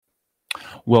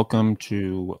Welcome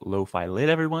to Lo-Fi Lit,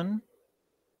 everyone.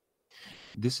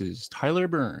 This is Tyler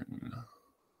Byrne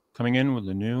coming in with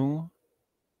a new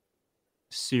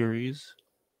series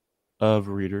of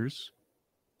readers.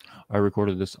 I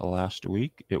recorded this last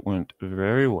week. It went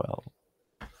very well.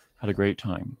 Had a great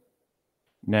time.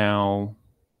 Now,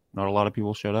 not a lot of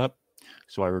people showed up,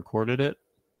 so I recorded it.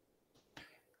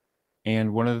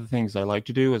 And one of the things I like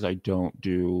to do is I don't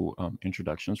do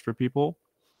introductions for people.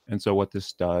 And so what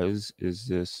this does is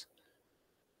this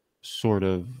sort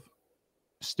of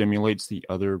stimulates the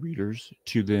other readers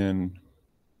to then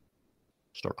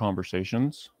start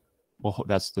conversations. Well,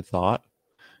 that's the thought.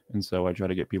 And so I try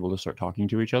to get people to start talking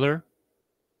to each other.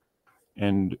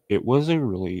 And it was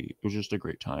just a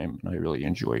great time. And I really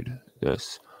enjoyed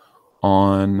this.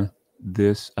 On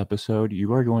this episode,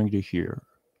 you are going to hear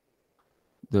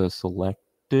the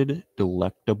selected,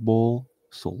 delectable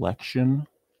selection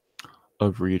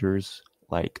of readers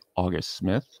like August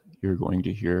Smith. You're going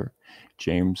to hear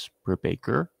James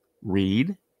Brubaker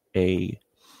read a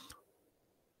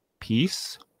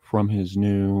piece from his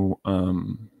new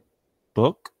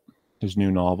book, his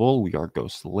new novel, We Are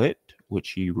Ghost Lit,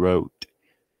 which he wrote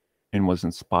and was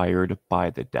inspired by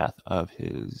the death of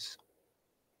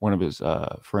one of his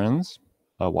friends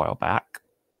a while back.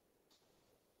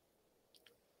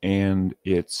 And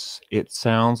it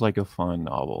sounds like a fun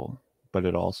novel, but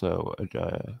it also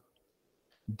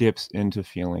dips into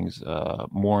feelings,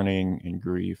 mourning and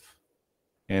grief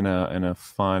in a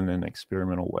fun and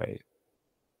experimental way.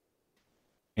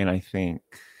 And I think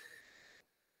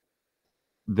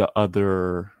the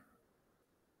other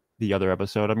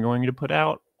episode I'm going to put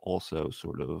out also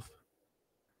sort of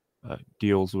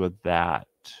deals with that,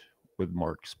 with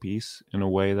Mark's piece, in a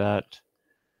way that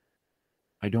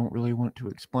I don't really want to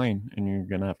explain, and you're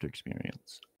gonna have to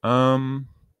experience.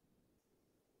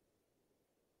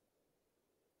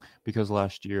 Because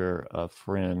last year a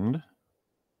friend,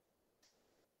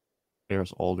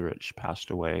 Eris Aldrich, passed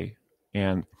away,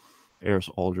 and Eris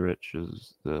Aldrich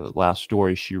is the last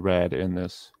story she read in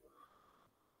this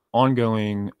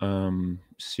ongoing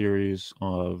series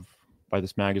by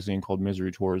this magazine called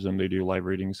Misery Tourism. They do live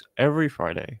readings every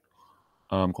Friday,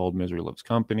 called Misery Loves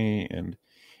Company, and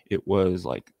it was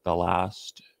like the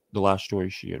last story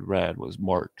she had read was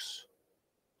Mark's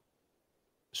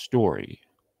story,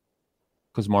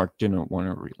 because Mark didn't want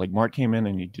to read. Like, Mark came in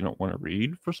and he didn't want to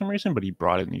read for some reason, but he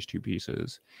brought in these two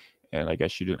pieces, and I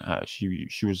guess she didn't have. She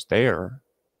was there,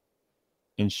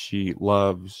 and she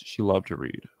loved to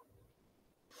read,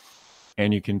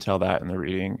 and you can tell that in the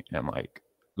reading and like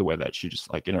the way that she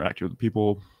just like interacted with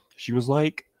people. She was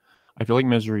like, I feel like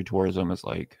Misery Tourism is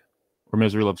like, or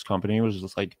Misery Loves Company was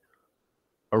just like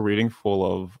a reading full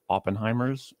of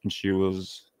Oppenheimers, and she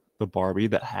was the Barbie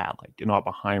that had like an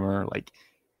Oppenheimer like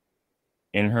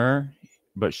in her,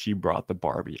 but she brought the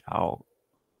Barbie out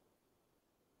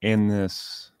in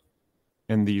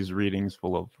these readings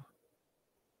full of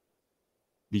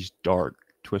these dark,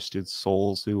 twisted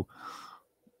souls who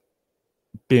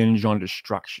binge on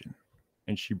destruction.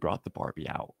 And she brought the Barbie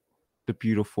out, the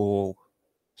beautiful,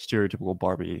 stereotypical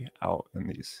Barbie out in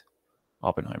these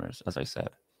Oppenheimers, as I said.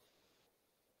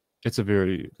 That's a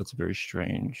very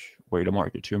strange way to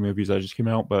market two movies that just came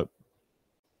out, but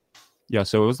yeah,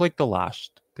 so it was like the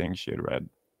last thing she had read.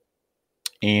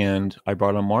 And I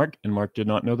brought on Mark, and Mark did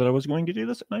not know that I was going to do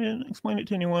this, and I didn't explain it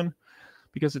to anyone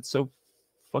because it's so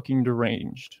fucking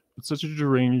deranged. It's such a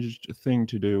deranged thing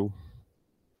to do.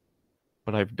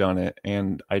 But I've done it,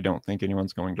 and I don't think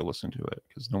anyone's going to listen to it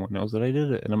because no one knows that I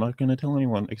did it, and I'm not going to tell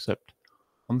anyone except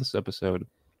on this episode.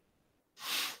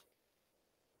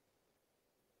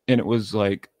 And it was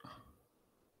like,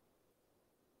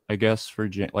 I guess for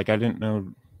James, like I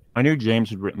knew James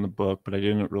had written the book, but I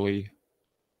didn't really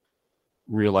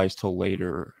realize till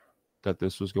later that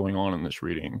this was going on in this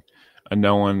reading, and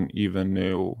no one even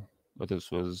knew that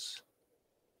this was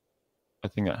a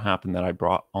thing that happened, that I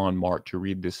brought on Mark to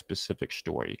read this specific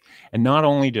story. And not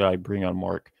only did I bring on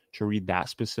Mark to read that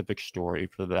specific story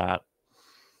for that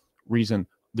reason,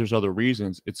 there's other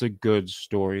reasons. It's a good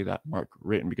story that Mark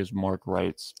written because Mark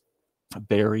writes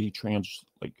very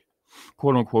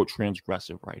quote unquote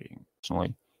transgressive writing.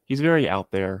 Personally, he's very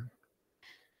out there.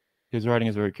 His writing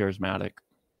is very charismatic.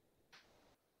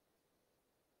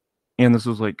 And this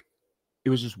was like, it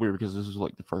was just weird because this was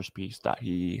like the first piece that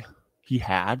he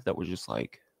had that was just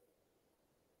like,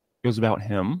 it was about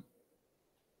him,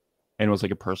 and it was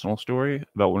like a personal story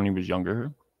about when he was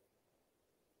younger,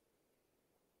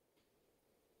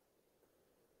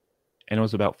 and it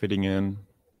was about fitting in,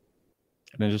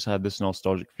 and it just had this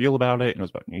nostalgic feel about it, and it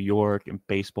was about New York and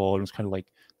baseball, and it was kind of like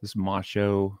this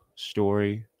macho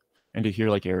story. And to hear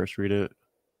like Eris read it,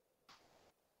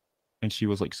 and she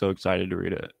was like so excited to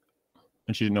read it,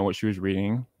 and she didn't know what she was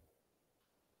reading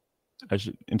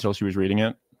until she was reading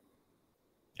it.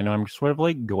 And I'm sort of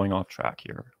like going off track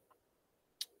here.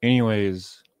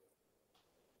 Anyways,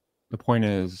 the point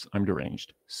is I'm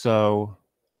deranged. So,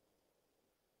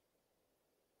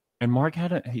 and Mark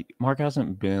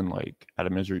hasn't been like at a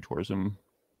Misery Tourism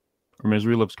or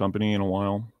Misery Loves Company in a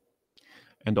while.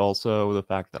 And also the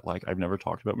fact that like I've never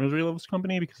talked about Misery Loves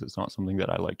Company because it's not something that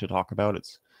I like to talk about.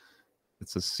 It's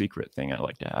a secret thing I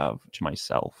like to have to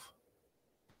myself.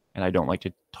 And I don't like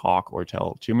to talk or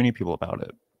tell too many people about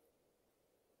it.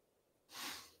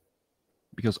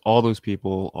 Because all those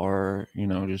people are,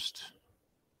 just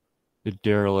the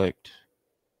derelict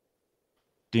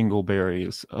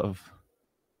dingleberries of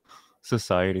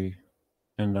society,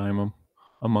 and I'm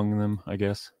among them, I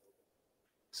guess.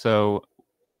 So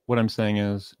what I'm saying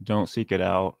is, don't seek it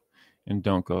out, and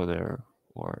don't go there,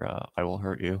 or I will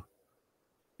hurt you,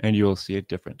 and you will see a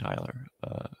different Tyler.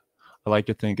 I like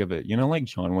to think of it, like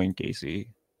John Wayne Gacy,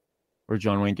 where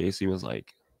John Wayne Gacy was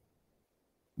like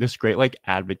this great like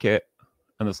advocate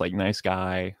and this like nice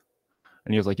guy,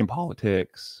 and he was like in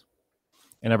politics,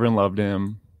 and everyone loved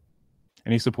him,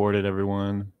 and he supported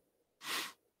everyone.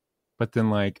 But then,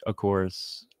 like, of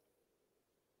course,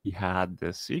 he had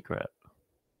this secret.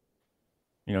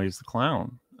 He's the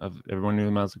clown. Everyone knew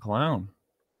him as a clown.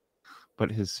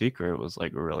 But his secret was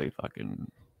like really fucking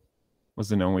was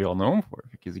the known we all know him for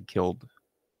because he killed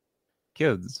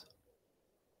kids.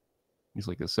 He's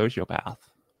like a sociopath.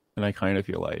 And I kind of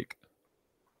feel like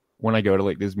when I go to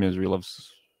like these Misery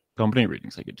Loves Company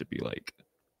readings, I get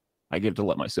to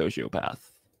let my sociopath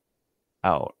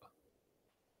out.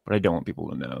 But I don't want people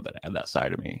to know that I have that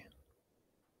side of me.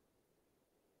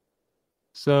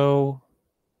 So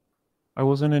I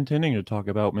wasn't intending to talk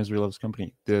about Misery Loves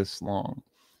Company this long.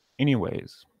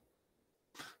 Anyways,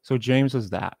 so James is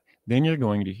that. Then you're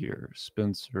going to hear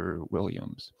Spencer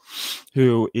Williams,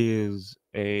 who is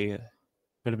a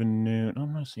bit of a new, I'm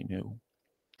not going to say new.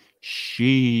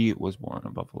 She was born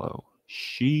in Buffalo.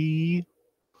 She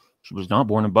was not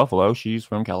born in Buffalo. She's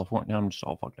from California. I'm just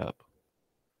all fucked up.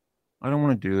 I don't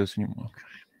want to do this anymore. Okay.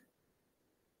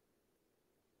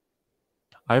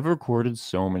 I've recorded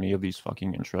so many of these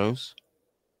fucking intros,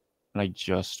 and I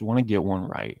just want to get one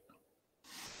right.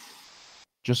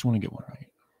 Just want to get one right.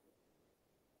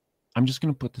 I'm just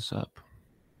going to put this up.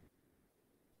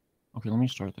 Okay, let me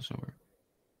start this over.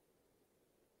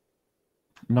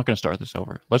 I'm not going to start this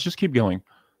over. Let's just keep going.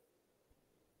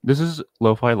 This is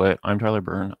Lo-Fi Lit. I'm Tyler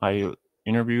Byrne. I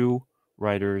interview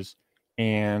writers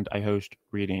and I host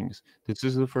readings. This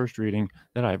is the first reading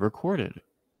that I've recorded.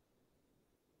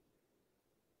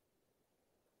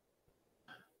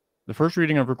 The first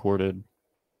reading I've recorded,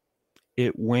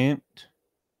 it went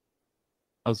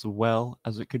as well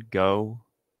as it could go.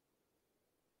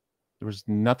 There was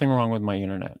nothing wrong with my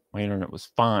internet. My internet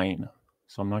was fine.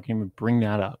 So I'm not going to even bring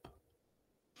that up.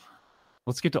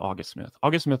 Let's get to August Smith.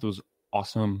 August Smith was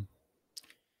awesome.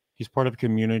 He's part of a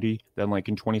community that like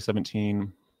in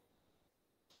 2017,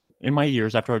 in my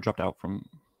years after I dropped out from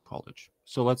college.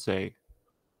 So let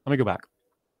me go back.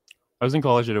 I was in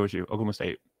college at OSU, Oklahoma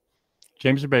State.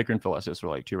 James Brubaker and Phil Estes were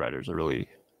like two writers I really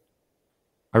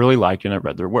liked, and I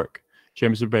read their work.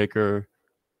 James Brubaker,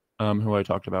 who I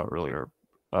talked about earlier,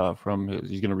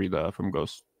 he's going to read from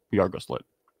Ghost, We Are Ghostlit.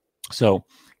 So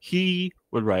he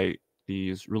would write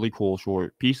these really cool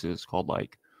short pieces called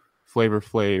like Flavor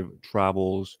Flav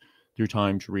Travels Through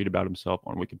Time to Read About Himself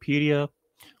on Wikipedia,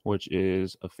 which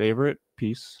is a favorite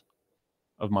piece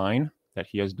of mine that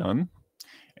he has done.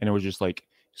 And it was just like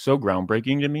so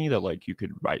groundbreaking to me that like you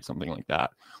could write something like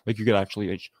that. Like you could actually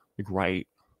like write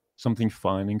something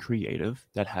fun and creative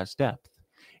that has depth.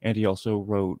 And he also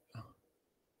wrote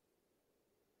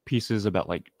pieces about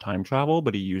like time travel,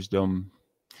 but he used them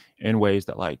in ways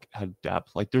that like had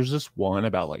depth. Like there's this one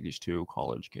about like these two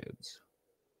college kids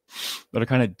that are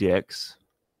kind of dicks,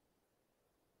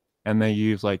 and they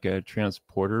use like a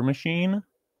transporter machine,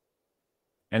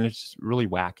 and it's really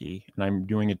wacky, and I'm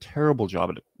doing a terrible job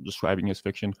at describing his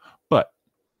fiction. But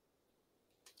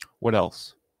what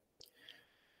else?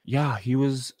 Yeah, he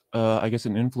was I guess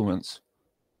an influence,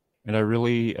 and I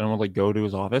would like go to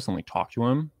his office and like talk to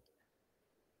him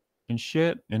and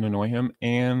shit and annoy him,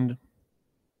 and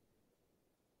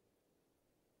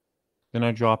then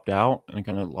I dropped out and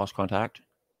kind of lost contact.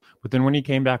 But then when he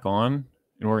came back on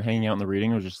and we're hanging out in the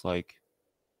reading, it was just like,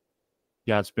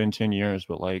 yeah, it's been 10 years,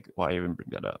 but like, why even bring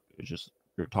that up? It's just,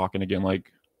 you're talking again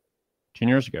like 10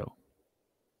 years ago,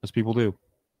 as people do.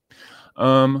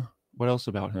 What else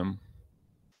about him?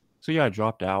 So yeah, I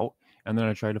dropped out, and then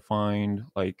I tried to find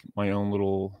like my own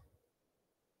little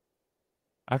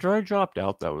After I dropped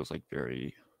out, that was like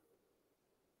very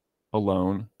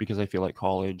alone, because I feel like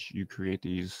college, you create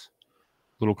these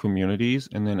little communities,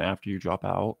 and then after you drop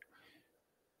out,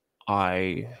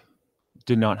 I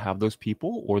did not have those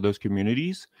people or those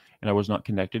communities, and I was not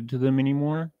connected to them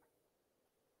anymore.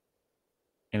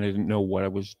 And I didn't know what I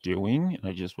was doing.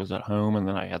 I just was at home, and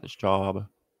then I had this job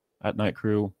at Night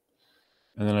Crew,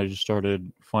 and then I just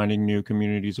started finding new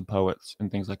communities of poets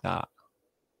and things like that.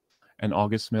 And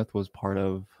August Smith was part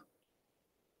of.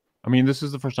 I mean, this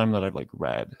is the first time that I've like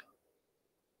read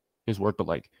his work, but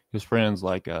like his friends,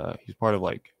 like he's part of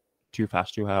like Too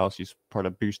Fast Too House. He's part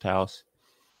of Boost House.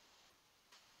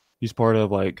 He's part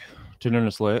of like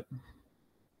Tenderness Lit.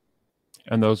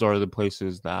 And those are the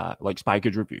places that like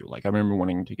Spikeage Review. Like I remember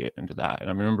wanting to get into that, and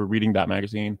I remember reading that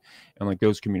magazine and like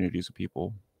those communities of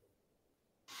people,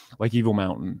 like Evil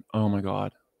Mountain. Oh my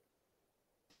god!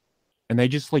 And they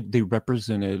just like they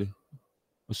represented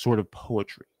a sort of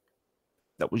poetry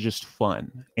that was just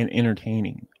fun and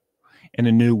entertaining in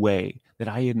a new way that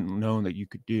I hadn't known that you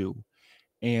could do.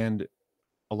 And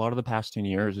a lot of the past 10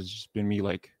 years has just been me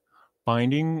like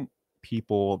finding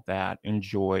people that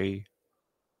enjoy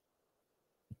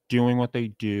doing what they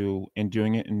do and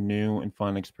doing it in new and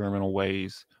fun experimental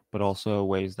ways, but also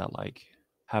ways that like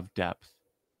have depth.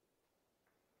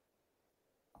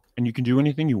 And you can do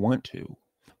anything you want to,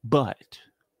 but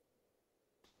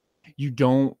you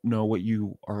don't know what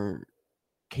you are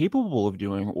capable of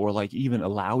doing or like even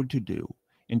allowed to do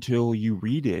until you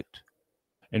read it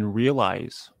and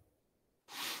realize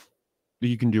that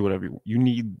you can do whatever you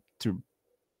need to.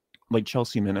 Like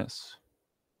Chelsea Minnis,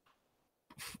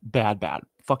 bad,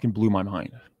 fucking blew my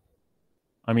mind.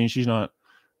 I mean, she's not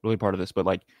really part of this, but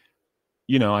like,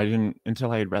 you know, I didn't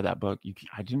until I had read that book.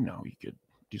 I didn't know you could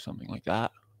do something like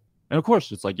that. And of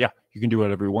course, it's like, yeah, you can do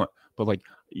whatever you want, but like,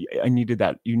 I needed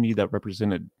that. You need that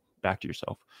represented back to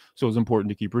yourself. So it's important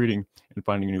to keep reading and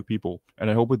finding new people. And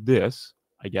I hope with this,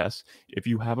 I guess, if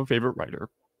you have a favorite writer,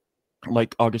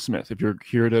 like August Smith, if you're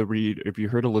here to read, if you're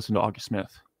here to listen to August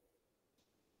Smith,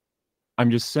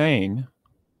 I'm just saying,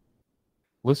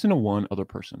 listen to one other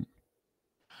person.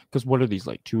 Because what are these,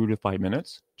 like 2 to 5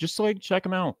 minutes? Just like check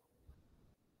them out.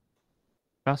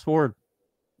 Fast forward,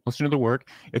 listen to the work.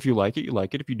 If you like it, you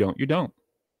like it. If you don't, you don't.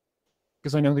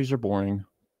 Because I know these are boring.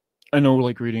 I know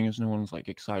like reading is no one's like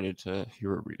excited to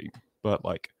hear a reading, but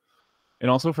like,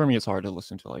 and also for me, it's hard to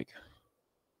listen to like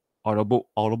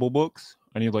audible books.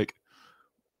 I need like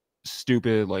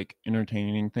stupid like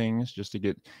entertaining things just to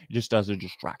get just as a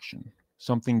distraction.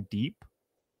 Something deep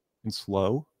and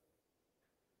slow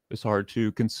is hard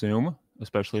to consume,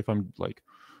 especially if I'm like,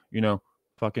 you know,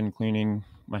 fucking cleaning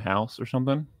my house or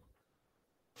something.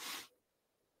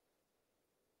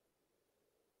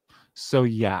 So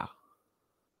yeah,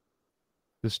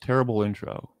 this terrible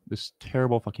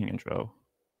fucking intro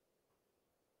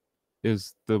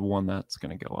is the one that's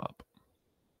gonna go up.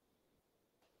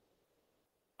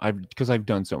 Because I've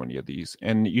done so many of these,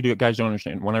 and guys don't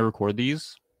understand. When I record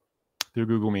these through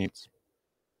Google Meets,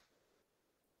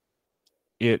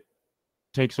 it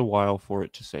takes a while for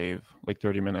it to save, like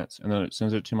 30 minutes, and then it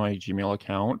sends it to my Gmail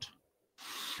account,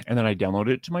 and then I download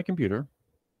it to my computer,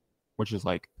 which is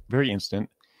like very instant,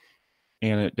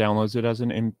 and it downloads it as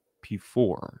an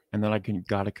MP4, and then I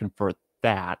gotta convert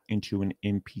that into an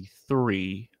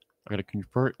MP3. I gotta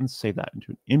convert and save that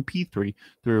into an MP3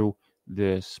 through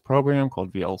this program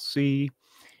called VLC,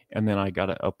 and then I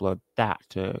gotta upload that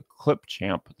to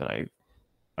Clipchamp.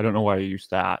 I don't know why I use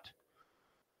that.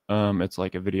 It's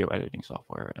like a video editing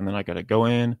software, and then I gotta go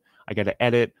in, I gotta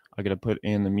edit, I gotta put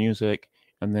in the music,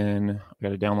 and then I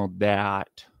gotta download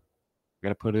that. I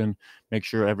gotta put in, make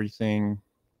sure everything,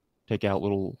 take out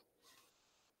little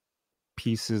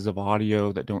pieces of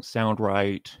audio that don't sound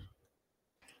right,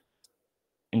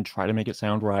 and try to make it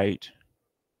sound right.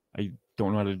 I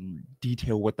don't know how to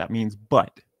detail what that means,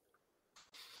 but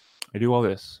I do all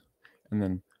this, and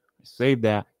then I save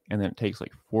that, and then it takes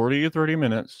like 40 or 30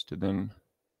 minutes to then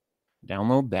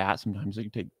download that. Sometimes it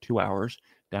can take 2 hours.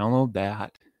 Download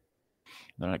that.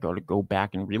 Then I go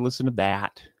back and re-listen to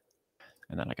that.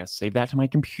 And then I got to save that to my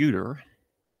computer.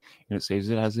 And it saves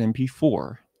it as an MP4.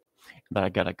 And then I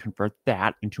got to convert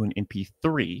that into an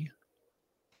MP3.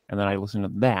 And then I listen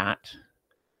to that.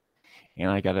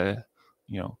 And I got to,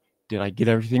 did I get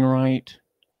everything right?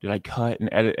 Did I cut and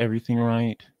edit everything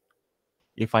right?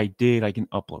 If I did, I can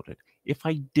upload it. If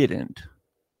I didn't,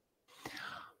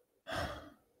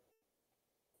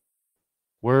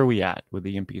 where are we at with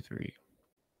the MP3?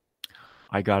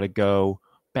 I got to go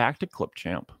back to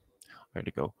Clipchamp. I got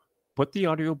to go put the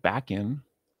audio back in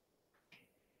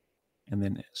and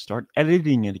then start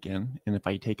editing it again. And if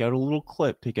I take out a little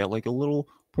clip, take out like a little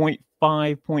 0.5,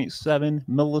 0.7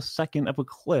 millisecond of a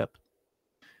clip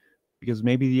because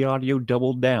maybe the audio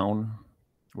doubled down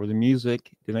or the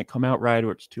music didn't come out right,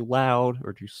 or it's too loud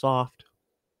or too soft,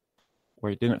 or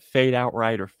it didn't fade out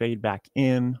right or fade back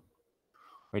in,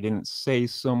 or I didn't say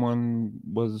someone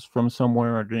was from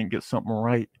somewhere or didn't get something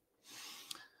right.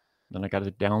 Then I got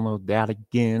to download that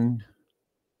again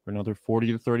for another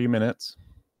 40 to 30 minutes.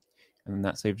 And then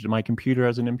that saves to my computer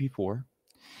as an MP4.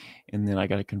 And then I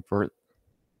got to convert.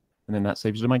 And then that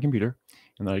saves to my computer.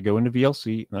 And then I go into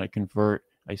VLC and then I convert.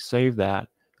 I save that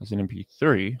as an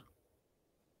MP3.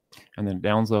 And then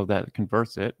download that,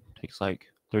 converts it. Takes like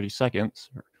 30 seconds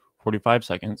or 45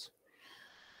 seconds.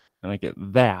 And I get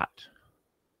that.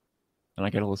 And I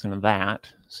got to listen to that,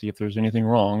 see if there's anything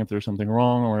wrong, if there's something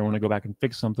wrong, or I want to go back and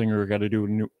fix something, or I got to do a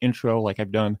new intro like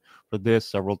I've done for this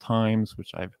several times,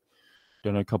 which I've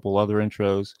done a couple other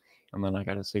intros. And then I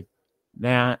got to save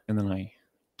that. And then I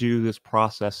do this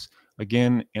process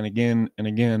again and again and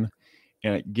again.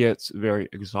 And it gets very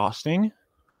exhausting.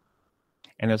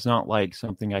 And it's not like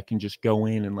something I can just go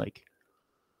in and like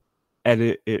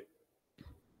edit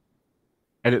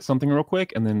something real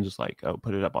quick and then just like, oh,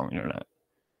 put it up on the internet.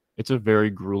 It's a very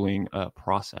grueling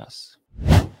process.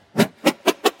 You're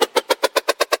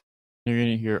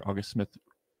going to hear August Smith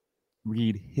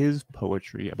read his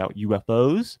poetry about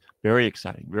UFOs. Very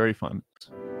exciting, very fun.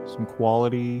 Some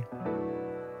quality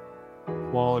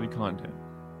content.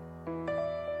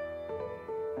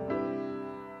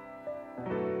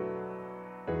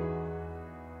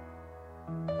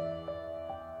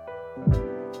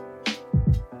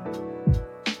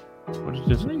 What is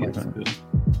this?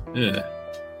 Yeah.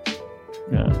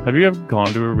 Yeah. Have you ever gone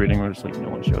to a reading where it's like no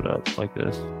one showed up like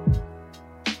this?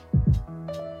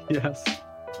 Yes.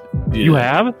 Yeah. You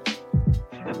have?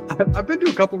 I've been to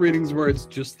a couple readings where it's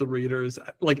just the readers,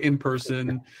 like in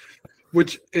person,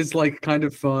 which is like kind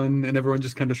of fun, and everyone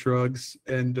just kind of shrugs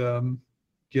and,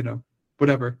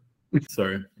 whatever.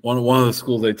 Sorry. One of the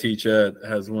schools I teach at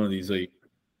has one of these like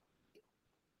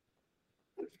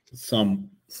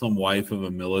some wife of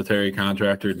a military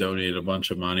contractor donated a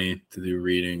bunch of money to do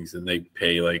readings, and they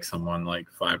pay like someone like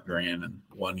 $5,000 in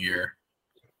 1 year.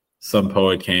 Some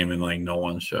poet came and like no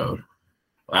one showed.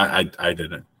 I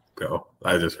didn't go.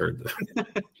 I just heard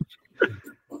that.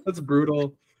 That's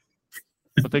brutal.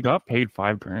 But they got paid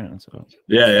 $5,000. So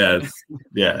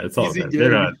It's all Easy good. game.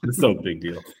 They're not. It's no big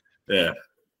deal. Yeah.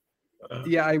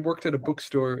 Yeah, I worked at a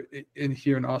bookstore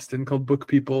here in Austin called Book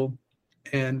People,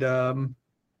 and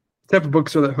type of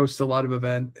bookstore that hosts a lot of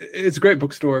events. It's a great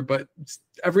bookstore, but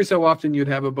every so often you'd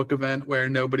have a book event where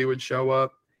nobody would show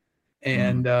up,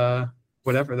 and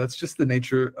whatever. That's just the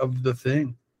nature of the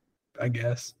thing, I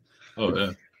guess. Oh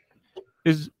yeah.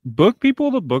 is Book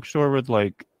People the bookstore with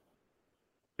like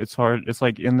it's hard? It's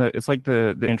like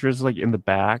the entrance is like in the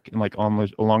back and like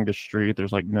along the street.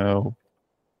 There's like no.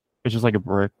 It's just like a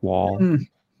brick wall.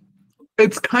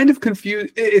 It's kind of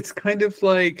confused. It's kind of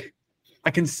like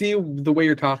I can see the way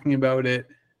you're talking about it.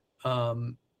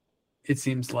 It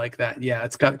seems like that. Yeah,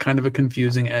 it's got kind of a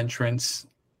confusing entrance.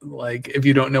 Like if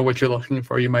you don't know what you're looking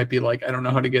for, you might be like, I don't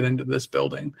know how to get into this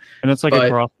building. And it's like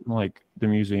across from like the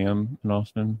museum in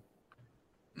Austin.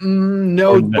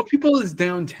 No, Book People is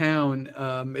downtown.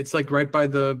 It's like right by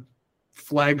the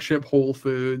flagship Whole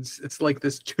Foods. It's like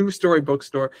this 2-story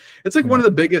bookstore. It's like one of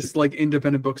the biggest like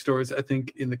independent bookstores I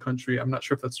think in the country. I'm not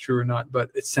sure if that's true or not,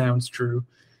 but it sounds true.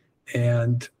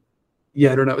 And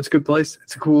yeah, I don't know. It's a good place.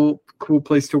 It's a cool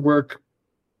place to work.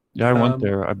 Yeah, I went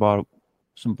there. I bought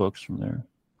some books from there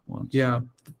once. Yeah.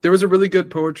 There was a really good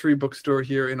poetry bookstore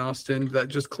here in Austin that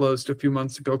just closed a few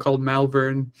months ago called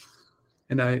Malvern,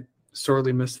 and I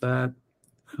sorely miss that.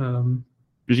 Did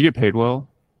you get paid well?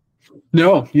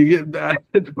 No, you get bad.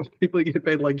 People get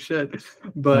paid like shit.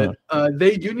 But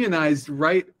they unionized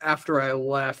right after I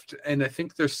left, and I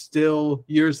think they're still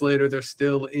years later. They're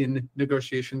still in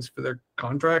negotiations for their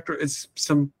contract. Or it's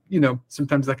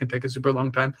sometimes that can take a super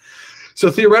long time. So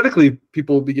theoretically,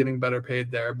 people will be getting better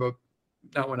paid there, but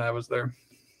not when I was there.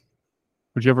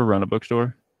 Would you ever run a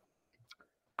bookstore?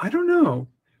 I don't know.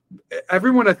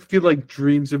 Everyone I feel like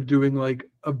dreams of doing like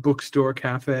a bookstore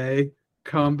cafe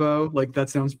combo. Like that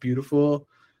sounds beautiful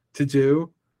to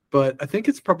do, but I think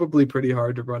it's probably pretty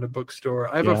hard to run a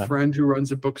bookstore. I have a friend who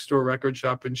runs a bookstore record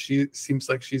shop, and she seems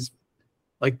like she's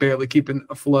like barely keeping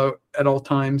afloat at all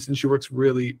times, and she works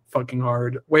really fucking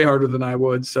hard, way harder than I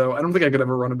would. So I don't think I could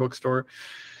ever run a bookstore.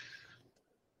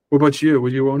 What about you?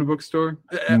 Would you own a bookstore?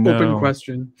 No. Open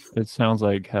question. It sounds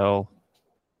like hell,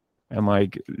 and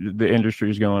like the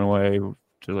industry is going away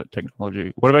to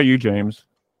technology. What about you, James?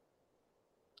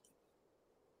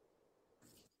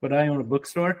 Would I own a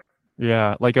bookstore?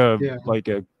 Yeah, like a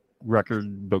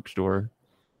record bookstore.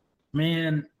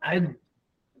 Man, I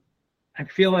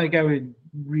feel like I would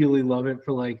really love it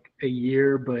for like a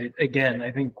year, but again,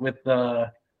 I think with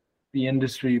the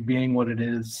industry being what it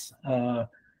is,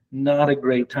 not a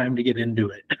great time to get into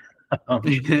it.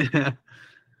 Yeah.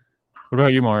 What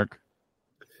about you, Mark?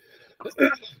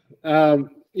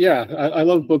 Yeah, I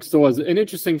love bookstores. An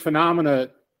interesting phenomena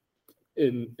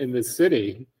in the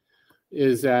city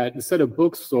is that instead of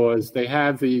bookstores, they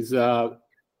have these sort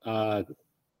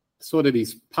of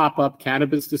these pop-up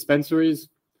cannabis dispensaries,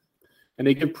 and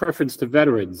they give preference to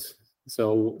veterans.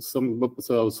 So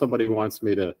somebody wants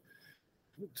me to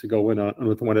go in on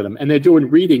with one of them, and they're doing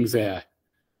readings there,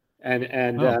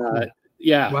 and Cool.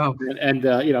 yeah, Wow. and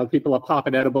you know, people are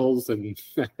popping edibles, and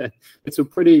it's a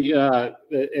pretty.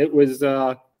 It was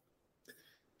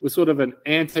sort of an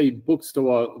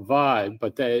anti-bookstore vibe,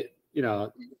 but they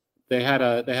had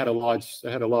a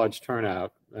large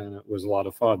turnout, and it was a lot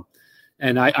of fun.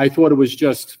 And I thought it was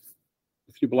just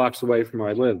a few blocks away from where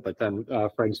I live, but then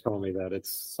friends told me that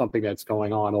it's something that's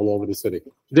going on all over the city.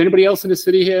 Is anybody else in the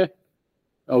city here?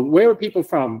 Where are people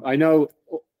from? I know,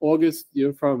 August,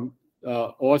 you're from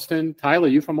Austin. Tyler,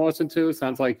 you from Austin too?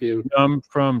 Sounds like you. I'm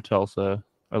from Tulsa.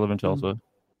 I live in Tulsa.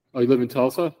 Oh, you live in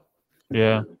Tulsa?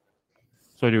 Yeah.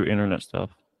 So I do internet stuff.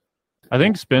 I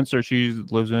think Spencer, she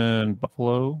lives in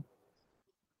Buffalo.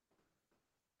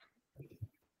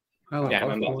 I like Yeah,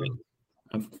 I'm Buffalo.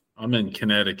 I'm in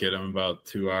Connecticut. I'm about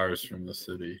 2 hours from the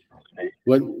city.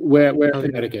 Where in Okay.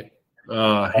 Connecticut?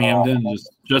 Hamden,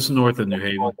 just north of New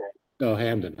Haven. Oh,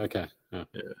 Hamden. Okay. Oh.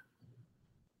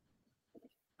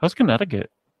 How's Connecticut?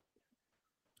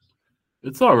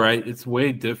 It's all right. It's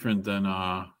way different than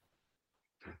I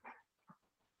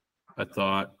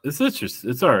thought. It's interesting.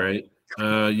 It's all right.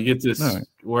 You get this All right.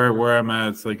 where I'm at.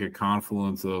 It's like a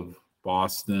confluence of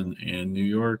Boston and New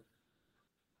York.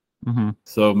 Mm-hmm.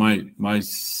 So my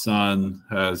son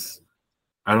has,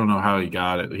 I don't know how he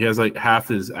got it. He has like half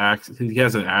his accent. He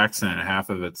has an accent.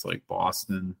 Half of it's like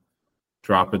Boston,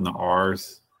 dropping the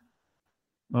R's,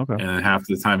 Okay. and then half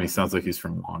the time he sounds like he's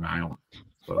from Long Island.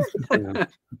 So, Yeah.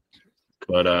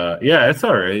 but yeah, it's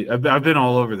all right. I've been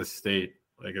all over the state.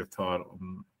 Like I've taught.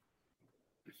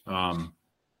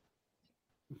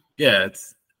 Yeah,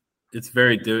 it's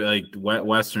very like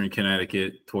Western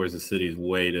Connecticut towards the city is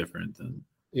way different than.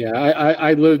 Yeah,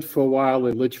 I lived for a while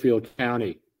in Litchfield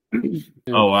County.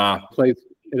 Oh wow!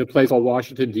 In a place called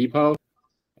Washington Depot,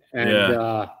 and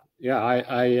I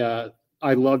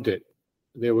loved it.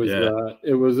 There was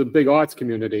it was a big arts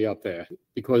community up there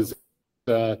because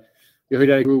you heard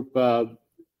that group. What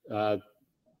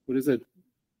is it?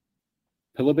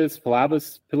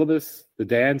 Pilibus, the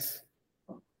dance.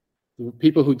 The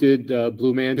people who did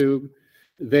Blue Man Tube,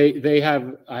 they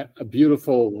have a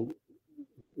beautiful,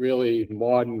 really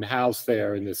modern house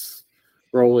there in this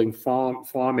rolling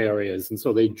farm areas, and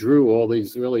so they drew all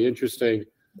these really interesting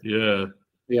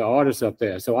artists up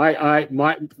there. So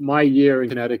my year in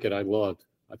Connecticut I loved.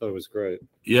 I thought it was great.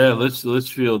 Yeah,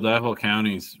 Litchfield, that whole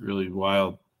county is really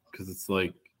wild because it's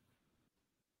like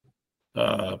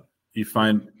you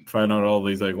find out all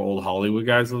these like old Hollywood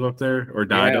guys live up there or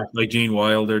died up, like Gene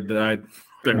Wilder died.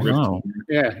 Wow.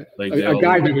 Yeah, Like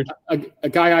a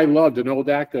guy I loved, an old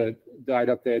actor, died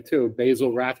up there too,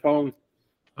 Basil Rathbone.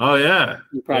 Oh yeah,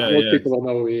 Most people don't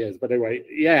know who he is, but anyway,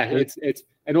 it's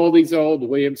and all these old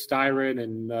William Styron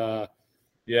and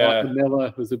Arthur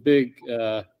Miller was a big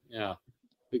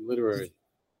big literary.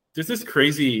 There's this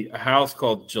crazy house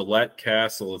called Gillette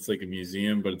Castle. It's like a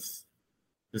museum, but it's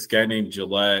this guy named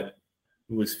Gillette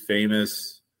who was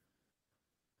famous.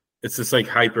 It's this like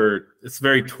it's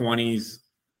very 20s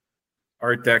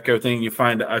Art Deco thing.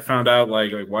 I found out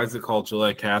like why is it called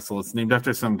Gillette Castle? It's named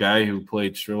after some guy who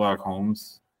played Sherlock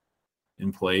Holmes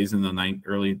in plays in the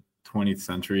early 20th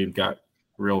century. He got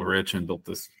real rich and built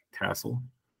this castle.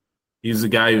 He's the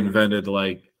guy who invented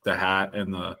like the hat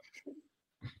and the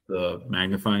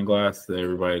magnifying glass that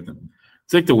everybody.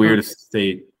 It's like the weirdest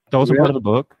state. That wasn't part of the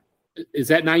book. Is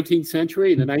that 19th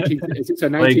century? The 19th is it a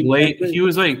 19th like late? century? He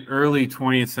was like early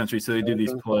 20th century, so they did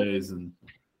these plays, and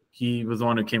he was the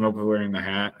one who came up with wearing the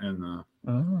hat and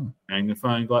the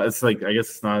magnifying glass. It's like I guess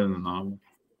it's not in the novel.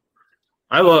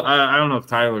 I don't know if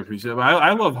Tyler appreciates it, but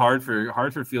I love Hartford.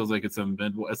 Hartford feels like it's a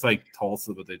it's like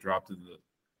Tulsa, but they dropped into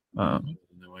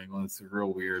New England. It's a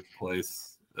real weird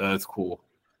place. It's cool.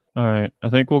 All right. I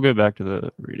think we'll get back to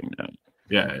the reading now.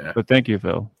 Yeah. But thank you,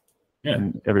 Phil. Yeah.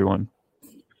 And everyone.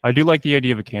 I do like the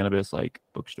idea of a cannabis like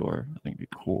bookstore. I think it'd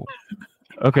be cool.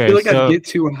 Okay. I feel like I'd get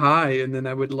too high and then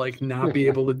I would like not be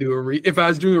able to do if I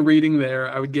was doing a reading there,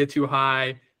 I would get too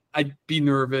high. I'd be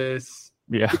nervous.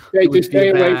 Yeah. Just stay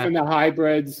away from the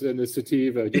hybrids and the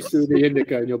sativa. Just do the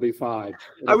indica and you'll be fine.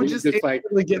 I would just like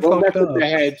get don't mess fucked with up. the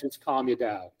head. Just calm you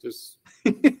down. Just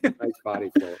nice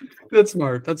body flow. That's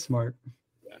smart. That's smart.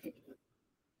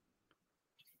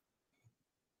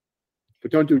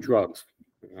 But don't do drugs.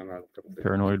 I'm not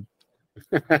Paranoid.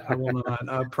 I will not.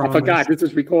 I I promise. forgot this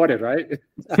is recorded, right?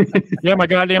 Yeah, my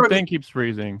goddamn thing keeps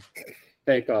freezing.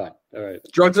 Thank God. All right.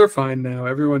 Drugs are fine now.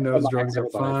 Everyone knows Come on, drugs are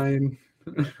come on. fine.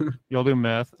 You'll do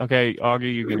meth. Okay,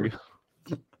 Augie, you can be.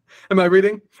 Am I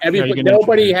reading?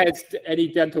 Nobody has any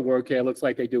dental work here. Looks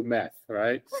like they do meth,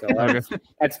 right? So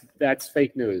that's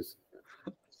fake news.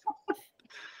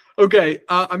 Okay,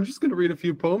 I'm just going to read a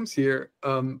few poems here.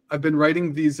 I've been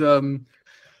writing these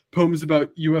poems about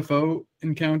UFO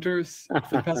encounters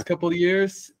for the past couple of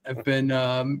years. I've been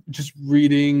just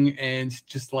reading and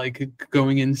just like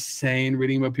going insane,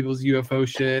 reading about people's UFO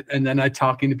shit, and then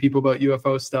talking to people about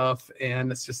UFO stuff,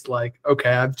 and it's just like, okay,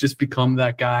 I've just become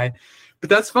that guy. But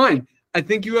that's fine. I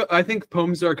think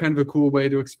poems are kind of a cool way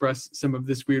to express some of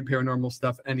this weird paranormal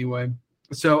stuff anyway.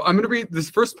 So I'm going to read this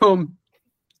first poem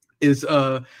is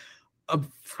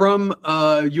from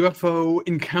a UFO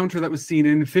encounter that was seen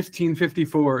in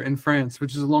 1554 in France,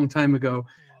 which is a long time ago.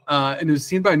 And it was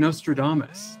seen by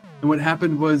Nostradamus. And what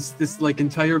happened was this like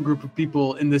entire group of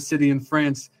people in this city in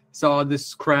France saw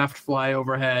this craft fly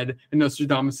overhead. And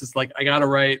Nostradamus is like, I got to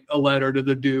write a letter to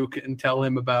the Duke and tell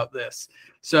him about this.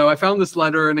 So I found this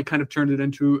letter and it kind of turned it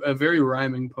into a very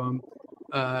rhyming poem.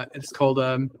 It's called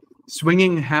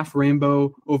Swinging Half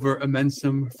Rainbow Over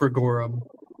Immensum Fergorum.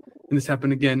 And this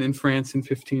happened again in France in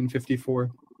 1554.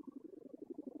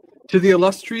 To the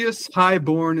illustrious,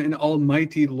 high-born, and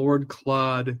almighty Lord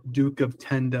Claude, Duke of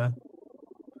Tenda.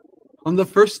 On the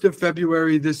 1st of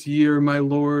February this year, my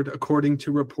lord, according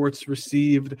to reports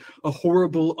received, a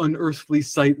horrible, unearthly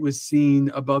sight was seen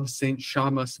above St.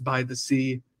 Shamus by the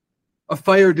sea. A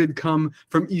fire did come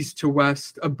from east to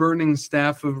west, a burning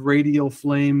staff of radial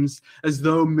flames, as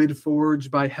though mid-forged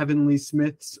by heavenly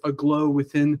smiths, aglow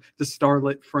within the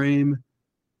starlit frame.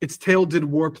 Its tail did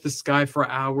warp the sky for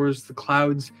hours, the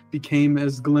clouds became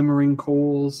as glimmering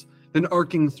coals. Then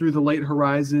arcing through the late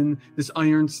horizon, this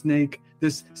iron snake,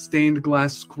 this stained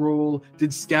glass scroll,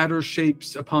 did scatter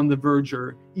shapes upon the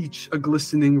verdure, each a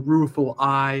glistening, rueful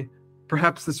eye.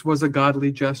 Perhaps this was a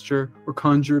godly gesture, or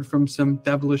conjured from some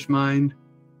devilish mind.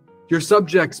 Your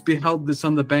subjects beheld this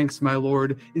on the banks, my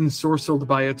lord, ensorcelled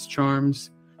by its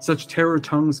charms. Such terror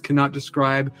tongues cannot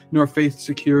describe, nor faith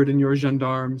secured in your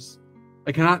gendarmes.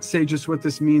 I cannot say just what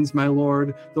this means, my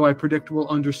lord, though I predict will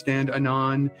understand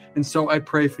anon, and so I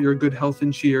pray for your good health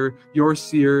and cheer, your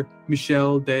seer,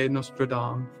 Michel de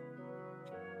Nostradamus.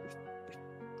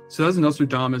 So that's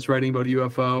Nostradamus writing about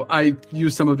UFO. I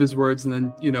used some of his words and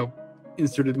then,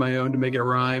 inserted my own to make it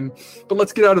rhyme. But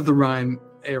let's get out of the rhyme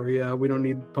area. We don't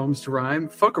need poems to rhyme.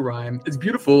 Fuck a rhyme. It's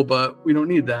beautiful, but we don't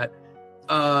need that.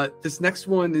 This next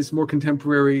one is more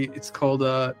contemporary. It's called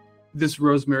This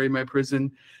Rosemary, My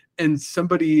Prison. And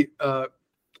somebody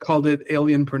called it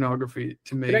alien pornography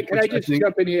to me. Can I just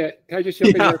jump in here? Can I just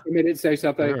jump in here for a minute and say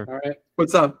something? Sure. All right.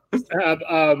 What's up?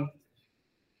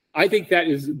 I think that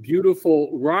is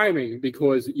beautiful rhyming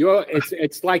because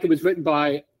it's like it was written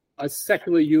by a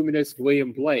secular humanist,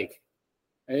 William Blake.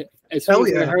 As soon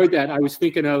as I heard that, I was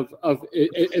thinking of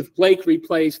if Blake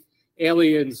replaced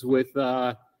aliens with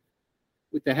the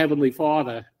Heavenly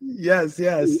Father. Yes.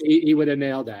 He would have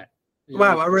nailed that.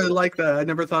 Wow, I really like that. I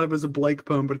never thought it was a Blake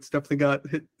poem, but it's definitely got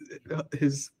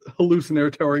his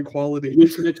hallucinatory quality.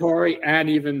 Hallucinatory and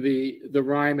even the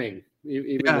rhyming,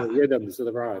 even the rhythms of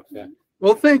the rhymes. Yeah.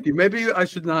 Well, thank you. Maybe I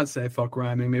should not say fuck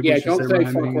rhyming. Maybe we should don't say say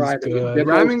rhyming fuck is rhyming. good.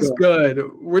 Rhyming's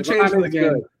good. We're changing the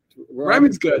game.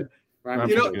 Rhyming's good.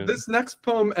 Rhyming's good. This next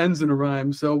poem ends in a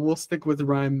rhyme, so we'll stick with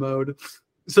rhyme mode.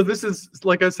 So this is,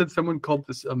 like I said, someone called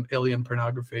this alien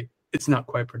pornography. It's not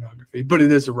quite pornography, but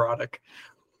it is erotic.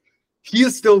 He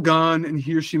is still gone, and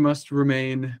here she must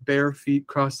remain, bare feet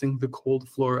crossing the cold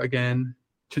floor again,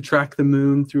 to track the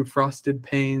moon through frosted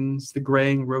panes, the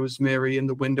graying rosemary in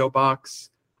the window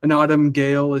box, an autumn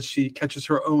gale as she catches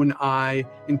her own eye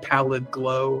in pallid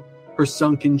glow, her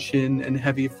sunken chin and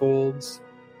heavy folds.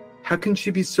 How can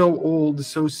she be so old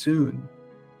so soon?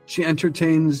 She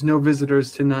entertains no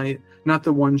visitors tonight, not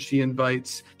the ones she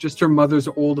invites, just her mother's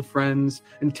old friends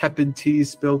and tepid tea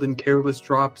spilled in careless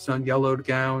drops on yellowed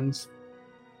gowns.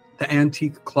 The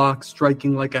antique clock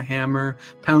striking like a hammer,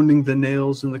 pounding the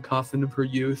nails in the coffin of her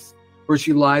youth, where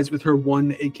she lies with her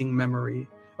one aching memory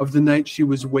of the night she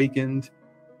was wakened,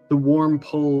 the warm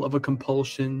pull of a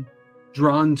compulsion,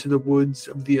 drawn to the woods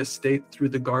of the estate through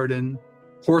the garden,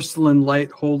 porcelain light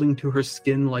holding to her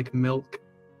skin like milk,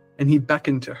 and he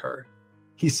beckoned to her,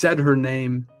 He said her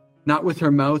name, not with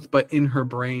her mouth, but in her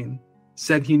brain.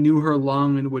 Said he knew her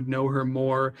long and would know her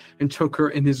more, and took her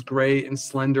in his gray and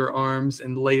slender arms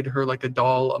and laid her like a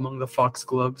doll among the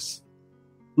foxgloves.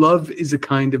 Love is a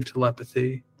kind of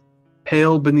telepathy.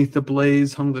 Pale beneath the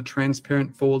blaze hung the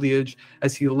transparent foliage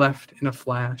as he left in a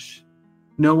flash.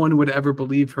 No one would ever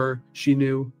believe her, she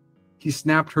knew. He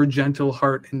snapped her gentle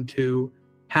heart in two.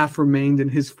 Half remained in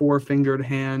his four-fingered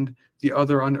hand, the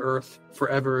other on earth,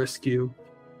 forever askew.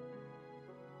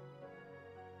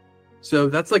 So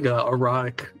that's like a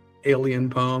erotic alien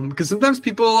poem. Because sometimes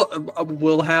people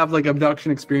will have like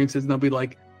abduction experiences and they'll be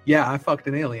like, yeah, I fucked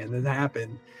an alien. That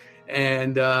happened.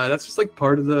 And that's just like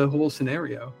part of the whole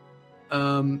scenario.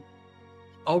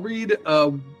 I'll read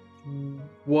one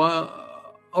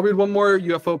more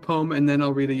UFO poem, and then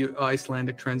I'll read a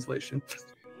Icelandic translation.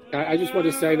 I just want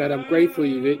to say that I'm grateful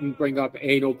you didn't bring up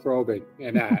anal probing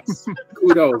and ass.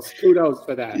 kudos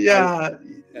for that. Yeah.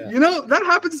 You know, that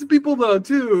happens to people though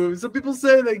too. Some people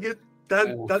say they get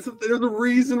that. There's a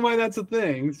reason why that's a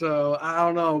thing. So I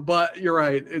don't know, but you're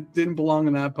right. It didn't belong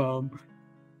in that poem.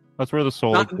 That's where the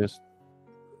soul exists.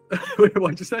 Wait,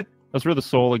 what'd you say? That's where the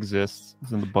soul exists.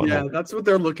 It's in the butthole. Yeah, that's what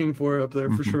they're looking for up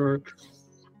there for sure.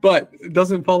 But it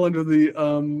doesn't fall under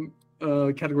the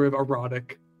category of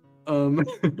erotic.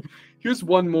 Here's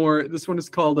one more. This one is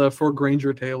called For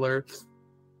Granger Taylor.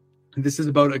 This is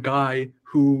about a guy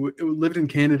who lived in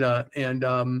Canada, and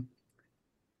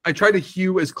I tried to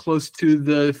hew as close to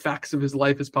the facts of his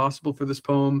life as possible for this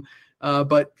poem.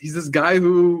 But he's this guy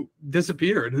who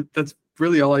disappeared. That's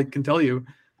really all I can tell you.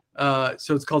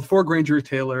 So it's called For Granger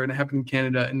Taylor, and it happened in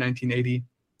Canada in 1980.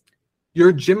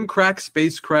 Your gimcrack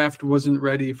spacecraft wasn't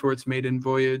ready for its maiden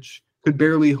voyage, could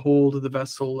barely hold the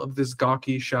vessel of this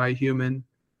gawky, shy human.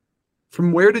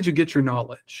 From where did you get your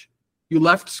knowledge? You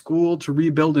left school to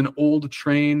rebuild an old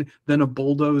train, then a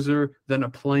bulldozer, then a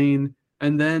plane,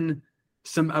 and then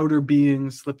some outer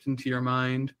being slipped into your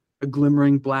mind, a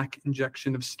glimmering black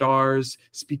injection of stars,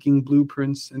 speaking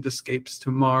blueprints and escapes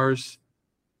to Mars.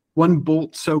 One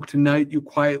bolt-soaked night, you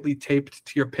quietly taped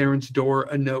to your parents' door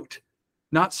a note.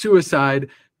 Not suicide,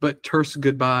 but terse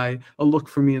goodbye, a look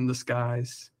for me in the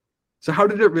skies. So how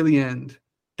did it really end?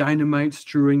 Dynamite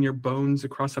strewing your bones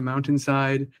across a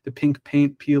mountainside, the pink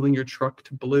paint peeling your truck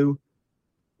to blue?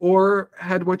 Or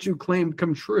had what you claimed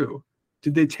come true?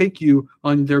 Did they take you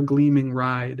on their gleaming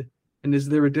ride? And is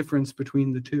there a difference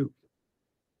between the two?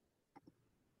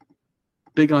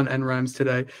 Big on N-rhymes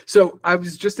today. So I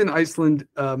was just in Iceland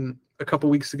a couple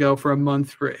weeks ago for a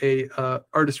month for a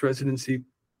artist residency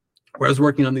where I was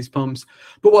working on these poems.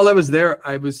 But while I was there,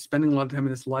 I was spending a lot of time in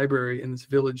this library in this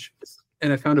village,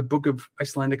 and I found a book of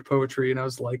Icelandic poetry, and I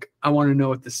was like, I want to know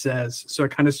what this says. So I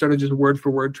kind of started just word for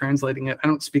word translating it. I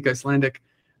don't speak Icelandic.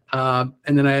 And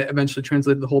then I eventually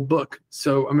translated the whole book.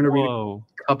 So I'm going to read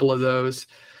a couple of those.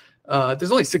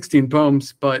 There's only 16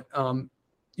 poems, but I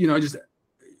just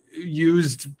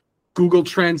used Google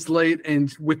Translate and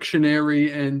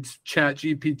Wiktionary and Chat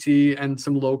GPT and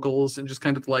some locals and just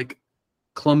kind of like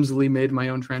clumsily made my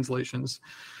own translations.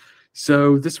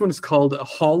 So this one is called A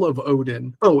Hall of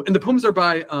Odin. Oh, and the poems are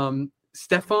by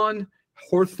Stefan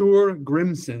Horthur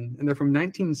Grimson, and they're from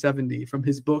 1970 from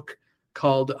his book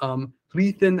called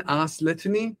Hlíðin á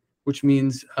Sléttunni, which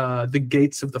means the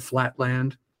gates of the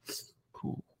flatland.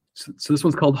 Cool. So this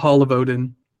one's called Hall of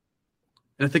Odin,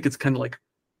 and I think it's kind of like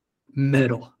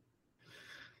metal.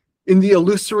 In the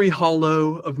illusory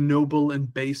hollow of noble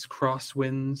and base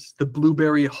crosswinds, the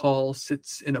blueberry hall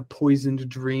sits in a poisoned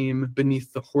dream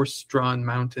beneath the horse-drawn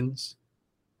mountains.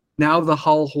 Now the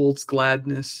hall holds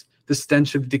gladness, the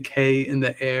stench of decay in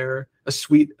the air, a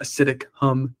sweet acidic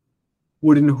hum.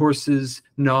 Wooden horses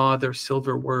gnaw their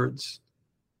silver words.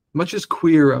 Much is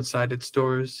queer outside its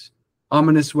doors,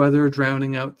 ominous weather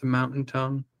drowning out the mountain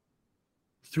tongue.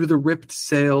 Through the ripped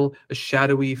sail, a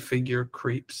shadowy figure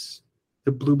creeps.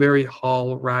 The blueberry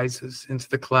hall rises into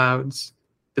the clouds.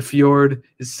 The fjord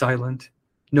is silent.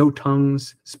 No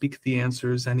tongues speak the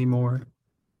answers anymore.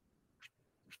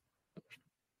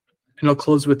 And I'll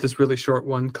close with this really short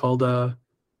one called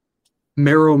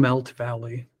Marrow Melt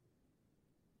Valley.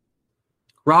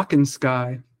 Rock and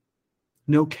sky.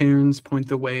 No cairns point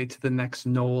the way to the next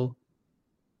knoll.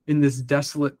 In this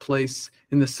desolate place,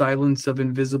 in the silence of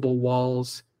invisible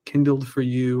walls, kindled for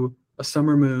you a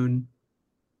summer moon.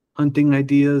 Hunting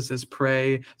ideas as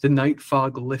prey, the night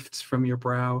fog lifts from your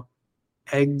brow.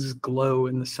 Eggs glow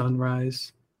in the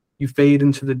sunrise. You fade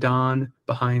into the dawn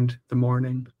behind the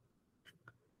morning.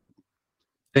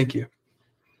 Thank you.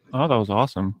 Oh, that was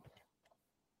awesome.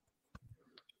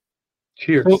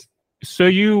 Cheers. So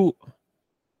you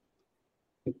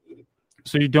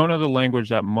So you don't know the language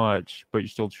that much, but you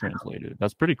still translate it.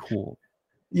 That's pretty cool.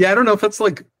 Yeah, I don't know if that's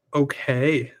like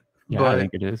okay, Yeah, but I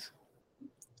think it is.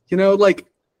 you know, like,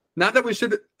 not that we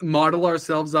should model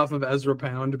ourselves off of Ezra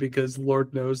Pound, because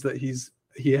Lord knows that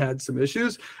he had some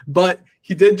issues, but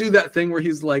he did do that thing where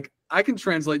he's like, I can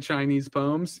translate Chinese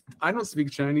poems. I don't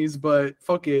speak Chinese, but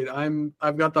fuck it,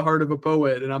 I've got the heart of a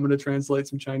poet, and I'm going to translate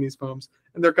some Chinese poems,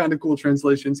 and they're kind of cool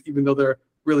translations, even though they're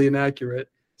really inaccurate.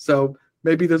 So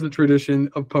maybe there's a tradition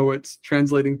of poets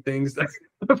translating things that,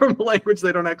 from a language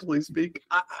they don't actually speak.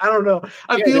 I don't know.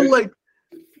 I feel like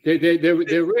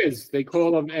there is. They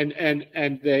call them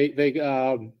and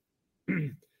they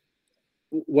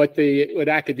what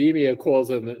academia calls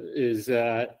them is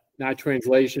not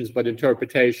translations but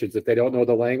interpretations if they don't know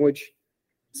the language.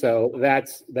 So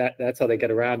that's how they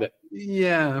get around it.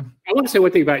 Yeah. I want to say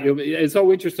one thing about you. It's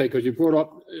so interesting because you brought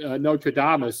up Notre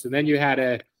Dame, and then you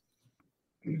had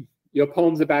your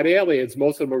poems about aliens.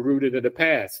 Most of them are rooted in the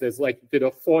past. There's a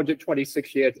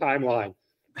 426-year timeline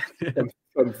from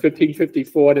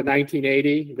 1554 to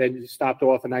 1980. Then you stopped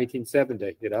off in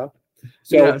 1970.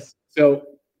 So Yes. So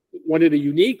one of the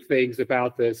unique things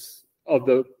about this, of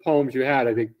the poems you had,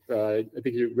 I think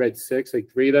you read 6, like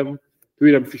three of them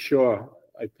for sure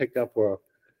I picked up were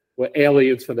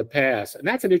aliens from the past. And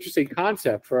that's an interesting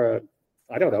concept it's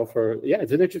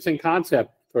an interesting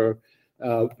concept for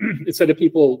instead of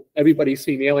everybody's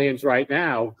seeing aliens right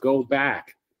now, go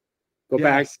back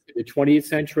back to the 20th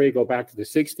century, go back to the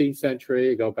 16th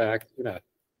century, go back,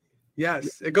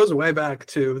 Yes, it goes way back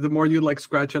too. The more you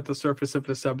scratch at the surface of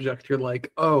the subject, you're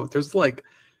like, oh, there's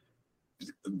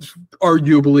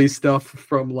arguably stuff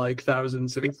from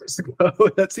thousands of years ago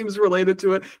that seems related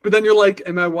to it. But then you're like,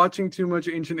 am I watching too much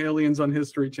Ancient Aliens on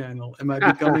History Channel? Am I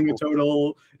becoming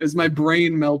is my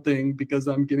brain melting because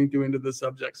I'm getting too into the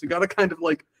subject? So you got to kind of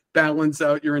balance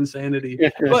out your insanity.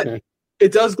 But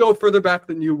it does go further back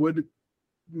than you would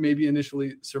maybe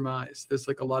initially surmise. There's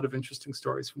a lot of interesting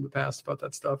stories from the past about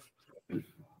that stuff.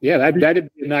 Yeah, that'd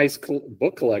be a nice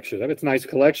book collection. It's a nice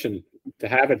collection to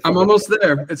have it. I'm almost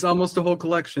there. It's almost a whole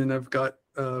collection. I've got.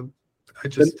 I'm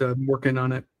working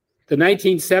on it. The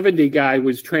 1970 guy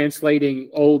was translating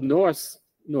Old Norse,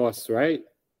 right?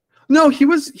 No, he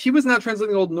was not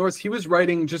translating Old Norse. He was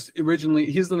writing just originally.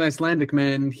 He's an Icelandic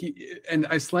man. And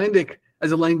Icelandic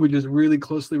as a language is really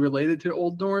closely related to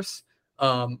Old Norse.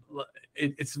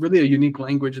 It's really a unique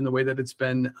language in the way that it's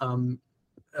been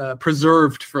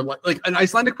preserved for an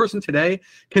Icelandic person today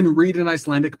can read an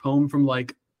Icelandic poem from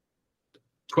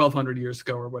 1,200 years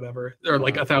ago or whatever, or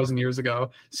 1,000 years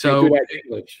ago. So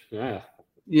yeah.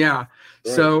 Right.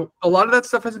 So a lot of that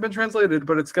stuff hasn't been translated,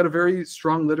 but it's got a very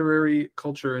strong literary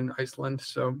culture in Iceland.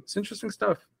 So it's interesting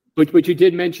stuff. But you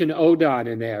did mention Odin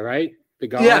in there, right? The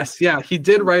god? Yes, yeah, he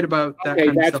did write about that. Okay,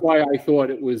 kind of that's stuff. why I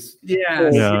thought it was. Yeah,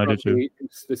 I did too.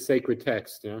 It's the sacred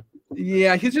text. Yeah.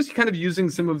 Yeah, he's just kind of using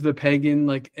some of the pagan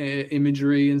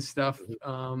imagery and stuff.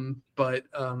 But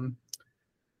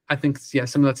I think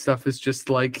some of that stuff is just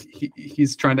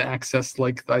he's trying to access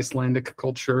the Icelandic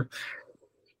culture.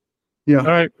 Yeah. All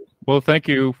right. Well, thank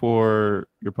you for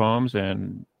your poems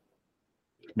and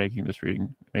making this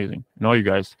reading amazing, and all you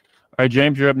guys. All right,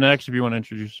 James, you're up next. If you want to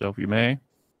introduce yourself, you may,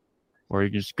 or you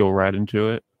can just go right into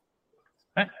it.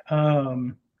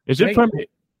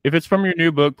 If it's from your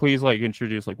new book, please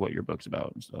introduce what your book's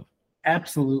about and stuff.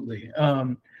 Absolutely.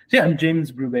 I'm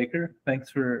James Brubaker. Thanks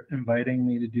for inviting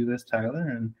me to do this, Tyler.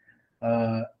 And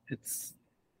it's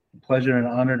a pleasure and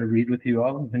honor to read with you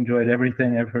all. I've enjoyed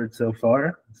everything I've heard so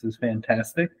far. This is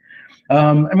fantastic.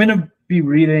 I'm going to be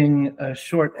reading a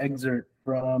short excerpt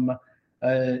from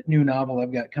a new novel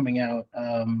I've got coming out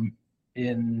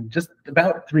in just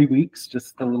about 3 weeks,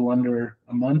 just a little under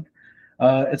a month.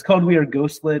 It's called We Are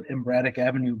Ghostlit, and Braddock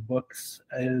Avenue Books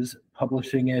is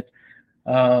publishing it.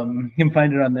 You can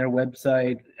find it on their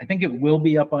website. I think it will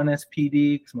be up on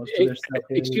SPD because most of their stuff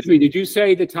is. Excuse me, did you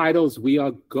say the title's We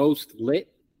Are Ghostlit?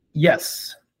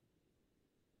 Yes.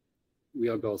 We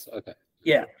Are Ghost. Okay.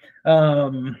 Yeah.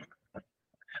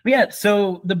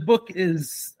 So the book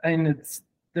is, and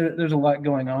there's a lot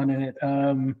going on in it.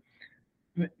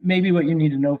 Maybe what you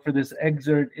need to know for this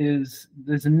excerpt is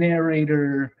this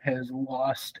narrator has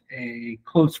lost a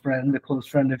close friend. A close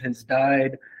friend of his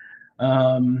died.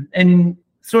 And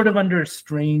sort of under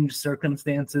strange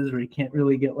circumstances where you can't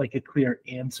really get a clear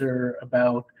answer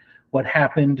about what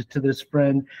happened to this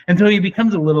friend. And so he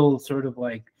becomes a little sort of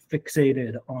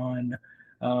fixated on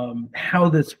how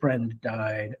this friend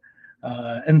died.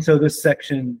 And so this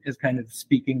section is kind of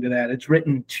speaking to that. It's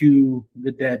written to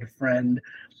the dead friend.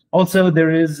 Also,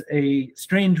 there is a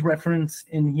strange reference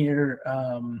in here.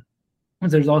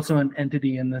 There's also an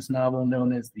entity in this novel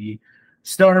known as the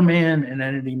Starman, an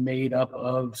entity made up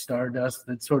of stardust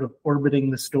that's sort of orbiting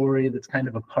the story, that's kind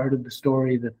of a part of the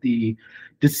story that the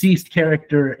deceased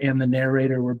character and the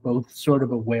narrator were both sort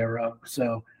of aware of.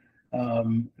 So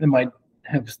it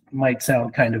might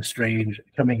sound kind of strange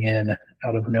coming in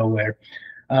out of nowhere.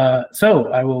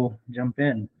 So I will jump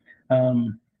in.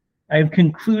 I have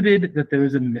concluded that there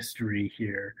is a mystery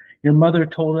here. Your mother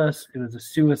told us it was a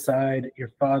suicide.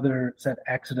 Your father said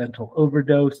accidental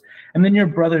overdose. And then your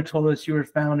brother told us you were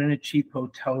found in a cheap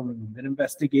hotel room, that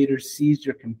investigators seized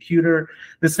your computer.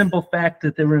 The simple fact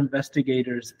that there were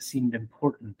investigators seemed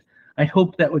important. I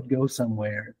hoped that would go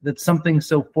somewhere, that something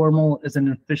so formal as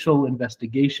an official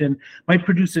investigation might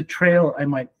produce a trail I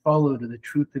might follow to the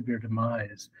truth of your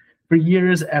demise. For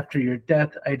years after your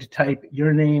death, I'd type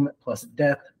your name plus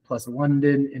death plus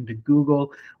London into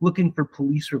Google, looking for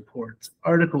police reports,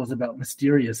 articles about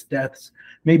mysterious deaths,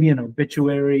 maybe an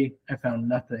obituary. I found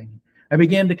nothing. I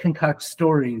began to concoct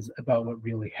stories about what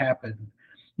really happened.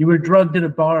 You were drugged at a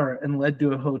bar and led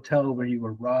to a hotel where you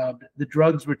were robbed. The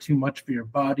drugs were too much for your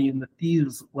body, and the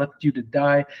thieves left you to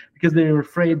die because they were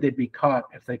afraid they'd be caught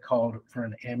if they called for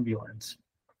an ambulance.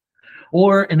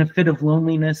 Or in a fit of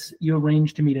loneliness, you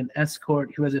arranged to meet an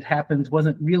escort who, as it happens,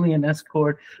 wasn't really an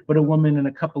escort, but a woman and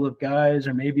a couple of guys,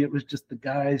 or maybe it was just the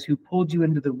guys who pulled you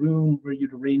into the room where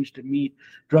you'd arranged to meet,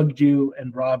 drugged you,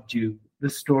 and robbed you. The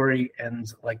story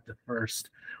ends like the first.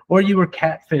 Or you were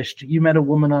catfished. You met a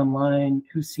woman online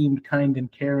who seemed kind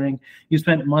and caring. You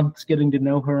spent months getting to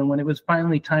know her, and when it was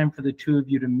finally time for the two of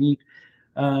you to meet,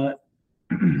 and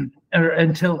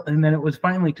then it was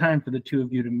finally time for the two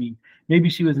of you to meet. Maybe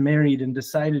she was married and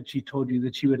decided she told you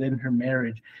that she would end her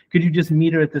marriage. Could you just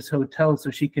meet her at this hotel so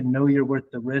she can know you're worth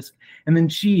the risk? And then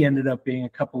she ended up being a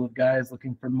couple of guys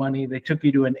looking for money. They took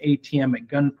you to an ATM at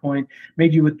gunpoint,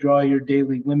 made you withdraw your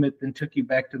daily limit, then took you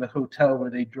back to the hotel where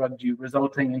they drugged you,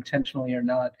 resulting intentionally or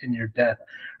not in your death.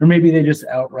 Or maybe they just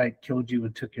outright killed you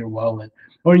and took your wallet.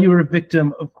 Or you were a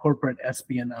victim of corporate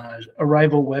espionage. A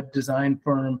rival web design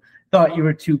firm thought you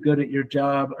were too good at your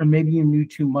job, or maybe you knew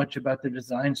too much about their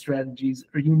design strategies,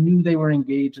 or you knew they were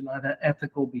engaged in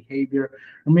unethical behavior,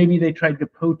 or maybe they tried to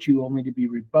poach you only to be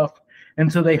rebuffed,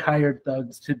 and so they hired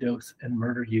thugs to dose and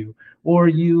murder you. Or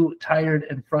you, tired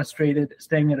and frustrated,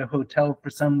 staying at a hotel for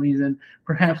some reason,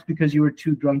 perhaps because you were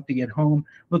too drunk to get home,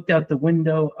 looked out the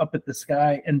window up at the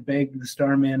sky and begged the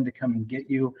starman to come and get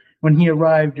you. When he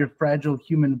arrived, your fragile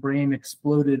human brain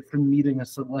exploded from meeting a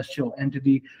celestial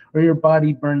entity, or your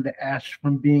body burned to ash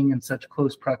from being in such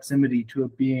close proximity to a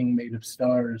being made of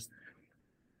stars.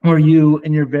 Or you,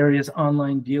 in your various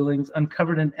online dealings,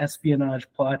 uncovered an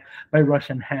espionage plot by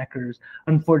Russian hackers.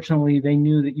 Unfortunately, they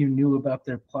knew that you knew about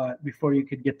their plot before you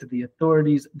could get to the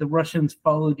authorities. The Russians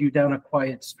followed you down a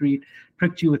quiet street,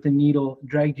 pricked you with a needle,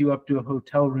 dragged you up to a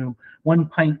hotel room. 1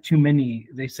 pint too many,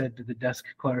 they said to the desk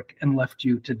clerk, and left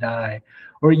you to die.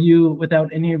 Or you,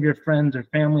 without any of your friends or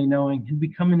family knowing, had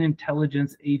become an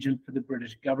intelligence agent for the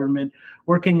British government,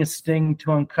 working a sting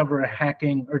to uncover a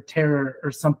hacking or terror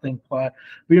or something plot.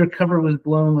 But your cover was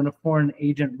blown when a foreign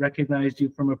agent recognized you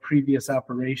from a previous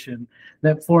operation.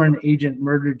 That foreign agent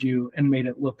murdered you and made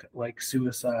it look like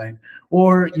suicide.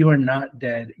 Or you are not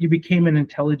dead. You became an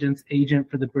intelligence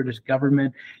agent for the British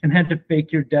government and had to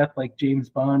fake your death like James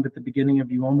Bond at the beginning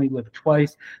of You Only Live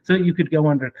Twice so that you could go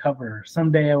undercover.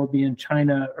 Someday I will be in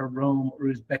China or Rome or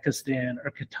Uzbekistan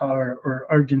or Qatar or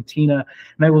Argentina,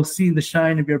 and I will see the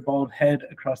shine of your bald head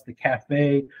across the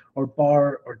cafe or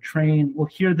bar or train, will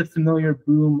hear the familiar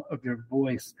boom of your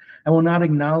voice. I will not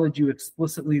acknowledge you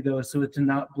explicitly, though, so as to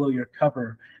not blow your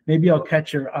cover. Maybe I'll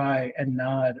catch your eye and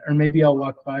nod, or maybe I'll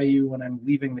walk by you when I'm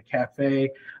leaving the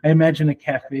cafe. I imagine a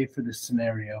cafe for this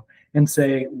scenario, and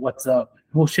say, "What's up?"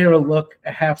 We'll share a look,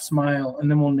 a half smile, and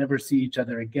then we'll never see each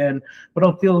other again. But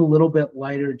I'll feel a little bit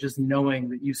lighter just knowing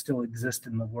that you still exist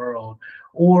in the world.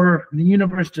 Or the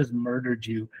universe just murdered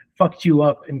you, fucked you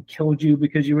up, and killed you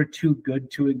because you were too good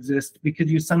to exist,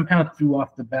 because you somehow threw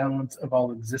off the balance of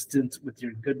all existence with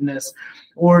your goodness.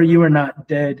 Or you are not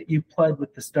dead. You pled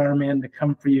with the Starman to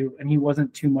come for you, and he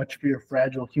wasn't too much for your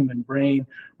fragile human brain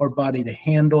or body to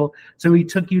handle. So he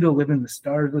took you to live in the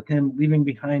stars with him, leaving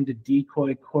behind a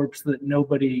decoy corpse that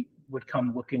nobody would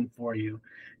come looking for you.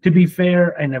 To be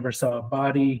fair, I never saw a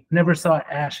body, never saw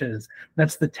ashes.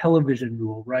 That's the television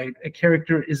rule, right? A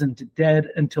character isn't dead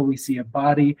until we see a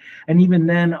body. And even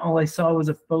then, all I saw was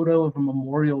a photo of a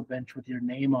memorial bench with your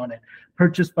name on it,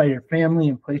 purchased by your family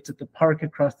and placed at the park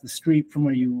across the street from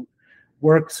where you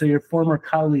work so your former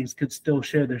colleagues could still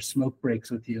share their smoke breaks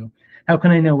with you. How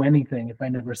can I know anything if I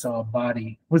never saw a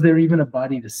body? Was there even a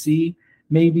body to see?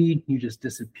 Maybe you just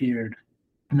disappeared.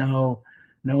 No,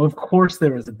 No, of course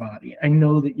there is a body. I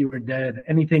know that you are dead.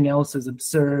 Anything else is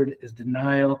absurd, is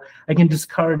denial. I can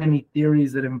discard any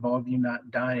theories that involve you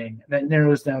not dying. That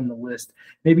narrows down the list.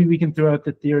 Maybe we can throw out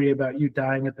the theory about you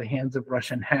dying at the hands of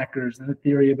Russian hackers and the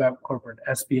theory about corporate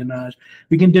espionage.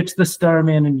 We can ditch the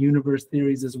Starman and universe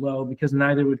theories as well, because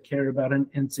neither would care about an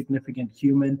insignificant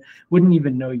human, wouldn't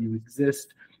even know you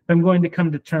exist. If I'm going to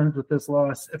come to terms with this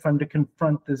loss, if I'm to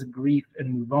confront this grief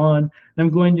and move on,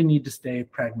 I'm going to need to stay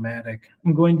pragmatic.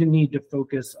 I'm going to need to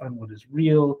focus on what is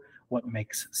real, what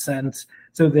makes sense.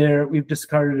 So there, we've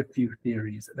discarded a few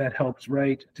theories. That helps,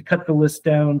 right? To cut the list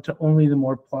down to only the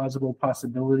more plausible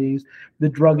possibilities, the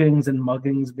druggings and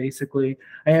muggings, basically.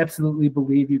 I absolutely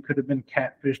believe you could have been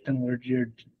catfished and lured to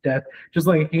your death. Just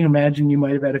like I can imagine you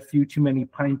might have had a few too many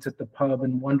pints at the pub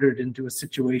and wandered into a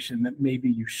situation that maybe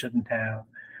you shouldn't have.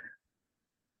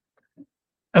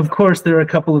 Of course, there are a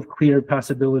couple of clear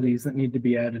possibilities that need to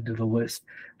be added to the list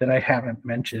that I haven't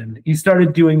mentioned. You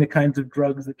started doing the kinds of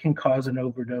drugs that can cause an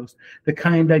overdose, the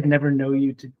kind I'd never known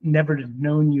you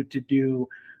to do,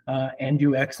 and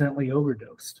you accidentally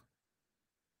overdosed.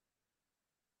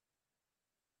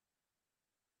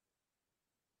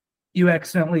 You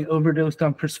accidentally overdosed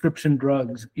on prescription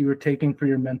drugs you were taking for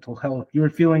your mental health. You were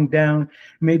feeling down.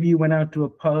 Maybe you went out to a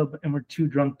pub and were too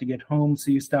drunk to get home,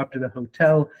 so you stopped at a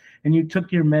hotel and you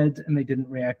took your meds and they didn't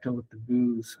react well with the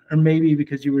booze. Or maybe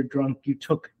because you were drunk, you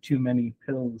took too many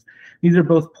pills. These are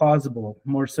both plausible,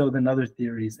 more so than other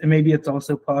theories. And maybe it's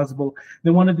also plausible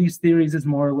that one of these theories is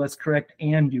more or less correct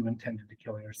and you intended to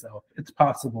kill yourself. It's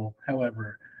possible,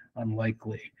 however,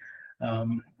 unlikely.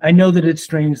 I know that it's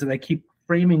strange that I keep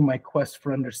framing my quest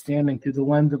for understanding through the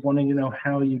lens of wanting to know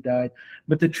how you died.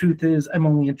 But the truth is, I'm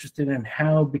only interested in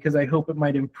how, because I hope it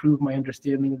might improve my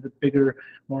understanding of the bigger,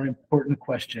 more important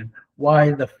question.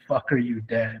 Why the fuck are you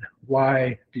dead?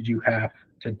 Why did you have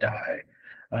to die?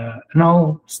 And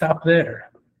I'll stop there.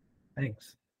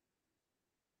 Thanks.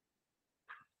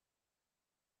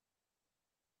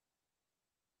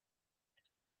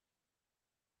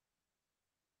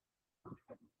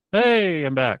 Hey,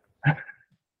 I'm back.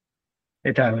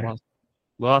 Hey, Tyler.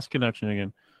 Lost connection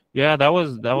again. Yeah, that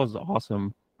was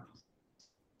awesome.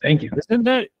 Thank you. Isn't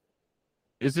I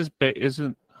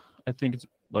think it's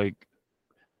like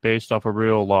based off a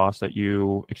real loss that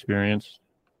you experienced?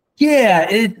 Yeah,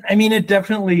 it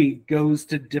definitely goes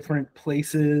to different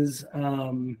places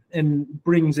and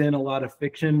brings in a lot of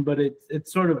fiction, but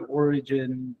its sort of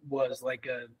origin was like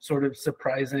a sort of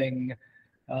surprising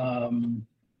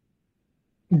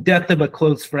death of a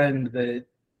close friend that,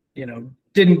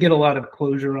 didn't get a lot of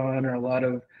closure on or a lot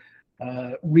of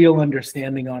real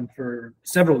understanding on for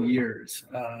several years.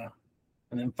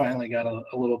 And then finally got a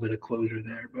little bit of closure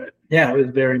there. But yeah, it was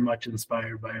very much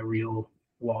inspired by a real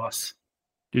loss.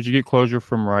 Did you get closure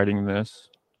from writing this?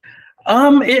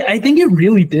 I think it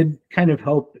really did kind of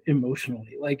help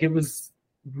emotionally. Like, it was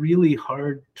really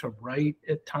hard to write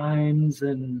at times.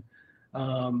 And,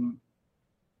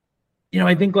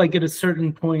 I think like at a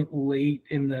certain point late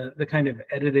in the kind of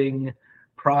editing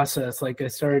process, like I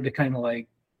started to kind of like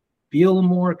feel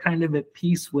more kind of at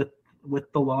peace with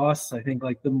the loss. I think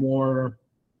like the more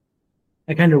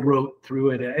I kind of wrote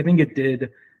through it, I think it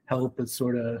did help as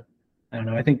sort of, I don't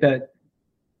know, I think that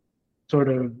sort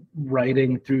of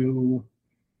writing through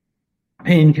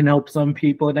pain can help some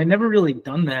people. And I never really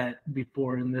done that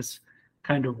before in this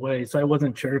kind of way. So I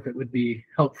wasn't sure if it would be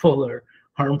helpful or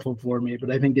harmful for me, but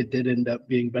I think it did end up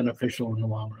being beneficial in the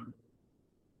long run.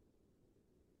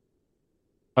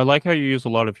 I like how you use a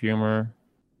lot of humor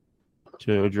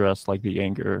to address like the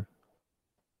anger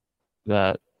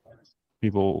that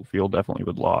people feel definitely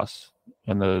with loss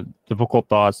and the difficult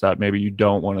thoughts that maybe you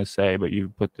don't want to say, but you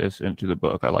put this into the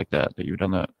book. I like that you've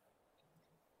done that.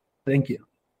 Thank you.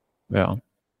 Yeah.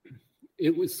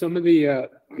 It was some of the,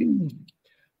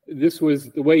 this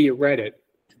was the way you read it.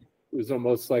 It was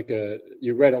almost like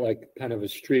you read it like kind of a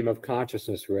stream of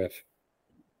consciousness riff.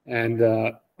 And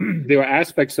there were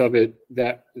aspects of it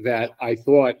that I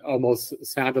thought almost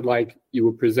sounded like you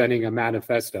were presenting a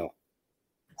manifesto.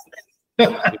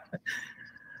 Yeah,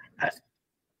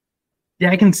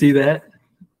 I can see that.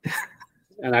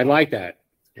 And I like that.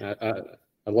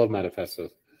 I love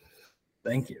manifestos.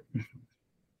 Thank you.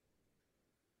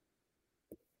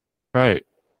 Right.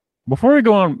 Before we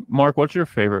go on, Mark, what's your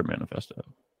favorite manifesto?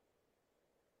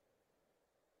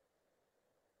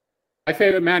 My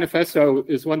favorite manifesto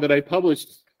is one that I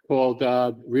published called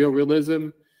Real Realism,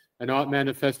 an art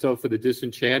manifesto for the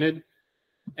disenchanted.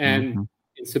 And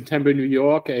in September, New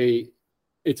York,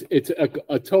 it's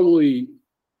a totally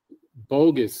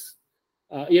bogus,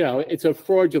 it's a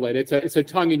fraudulent, it's a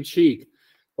tongue in cheek,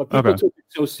 but people took it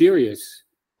so serious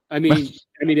I mean,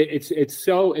 it's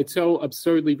so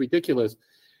absurdly ridiculous,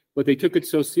 but they took it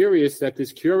so serious that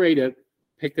this curator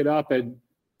picked it up and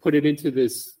put it into the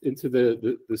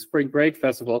Spring Break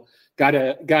Festival. Got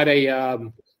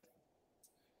a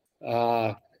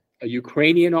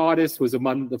Ukrainian artist was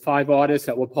among the 5 artists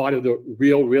that were part of the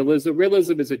real realism.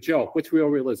 Realism is a joke. What's real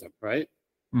realism, right?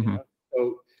 Mm-hmm.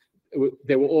 So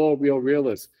they were all real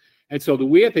realists. And so the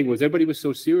weird thing was everybody was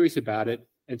so serious about it.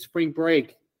 And Spring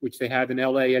Break, which they have in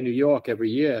LA and New York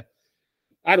every year,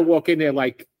 I had to walk in there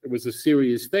like it was a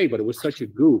serious thing, but it was such a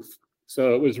goof.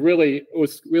 So it was really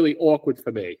awkward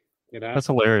for me. That's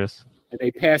hilarious. And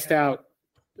they passed out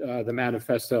the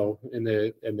manifesto in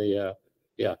the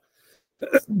yeah.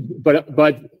 But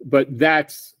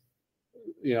that's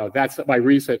that's my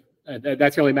recent.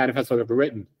 That's the only manifesto I've ever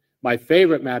written. My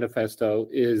favorite manifesto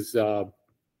is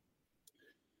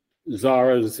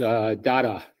Zara's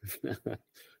Dada.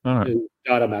 All right.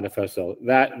 Dada manifesto.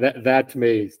 That to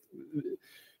me,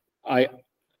 I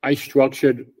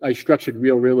structured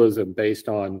real realism based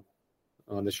on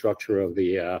the structure of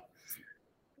the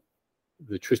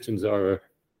Tristan Zara.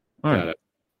 All right.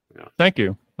 Yeah. Thank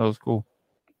you. That was cool.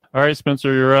 All right,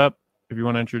 Spencer, you're up. If you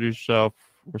want to introduce yourself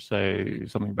or say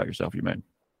something about yourself, you may.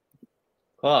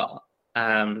 Cool.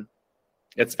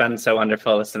 It's been so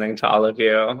wonderful listening to all of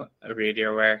you read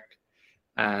your work.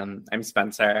 I'm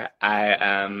Spencer. I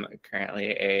am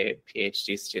currently a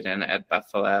PhD student at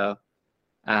Buffalo.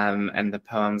 And the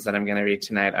poems that I'm going to read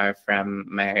tonight are from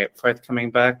my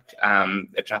forthcoming book.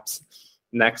 It drops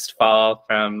next fall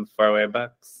from Four Way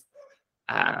Books.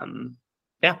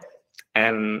 Yeah.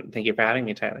 And thank you for having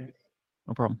me, Tyler.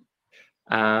 No problem.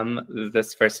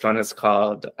 This first one is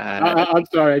called... I'm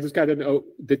sorry, I just got to know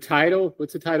the title.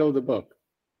 What's the title of the book?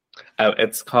 Oh,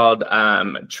 it's called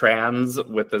TRANZ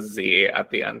with a Z at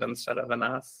the end instead of an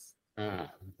S.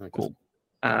 Cool.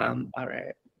 All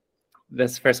right.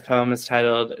 This first poem is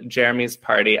titled Jeremy's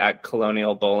Party at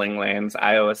Colonial Bowling Lanes,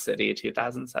 Iowa City,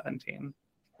 2017.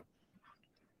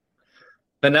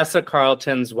 Vanessa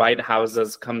Carlton's White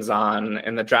Houses comes on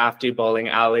in the drafty bowling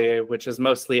alley, which is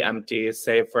mostly empty,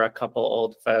 save for a couple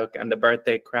old folk and a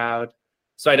birthday crowd,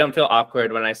 so I don't feel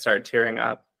awkward when I start tearing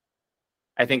up.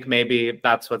 I think maybe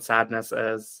that's what sadness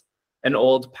is, an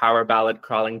old power ballad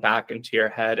crawling back into your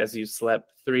head as you slip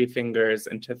 3 fingers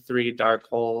into 3 dark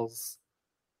holes.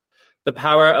 The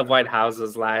power of White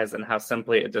Houses lies in how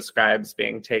simply it describes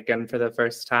being taken for the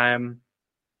first time.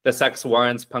 The sex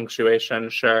warrants punctuation,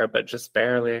 sure, but just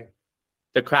barely.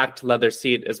 The cracked leather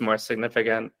seat is more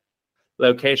significant.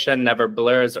 Location never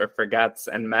blurs or forgets,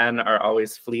 and men are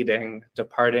always fleeting,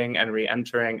 departing and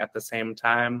re-entering at the same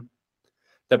time.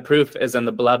 The proof is in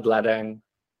the bloodletting.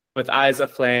 With eyes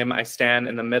aflame, I stand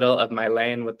in the middle of my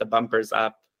lane with the bumpers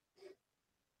up.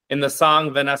 In the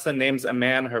song, Vanessa names a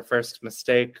man her first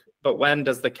mistake, but when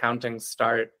does the counting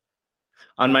start?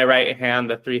 On my right hand,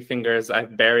 the 3 fingers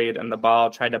I've buried in the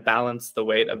ball try to balance the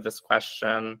weight of this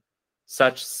question.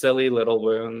 Such silly little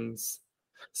wounds.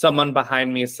 Someone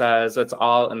behind me says it's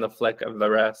all in the flick of the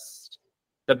wrist.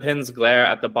 The pins glare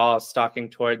at the ball stalking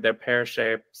toward their pear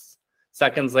shapes.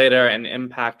 Seconds later, an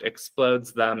impact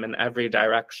explodes them in every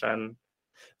direction.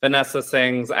 Vanessa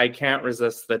sings, I can't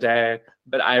resist the day,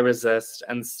 but I resist,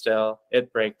 and still,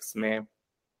 it breaks me.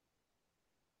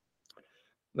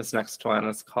 This next one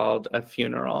is called A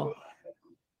Funeral.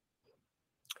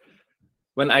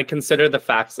 When I consider the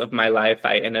facts of my life,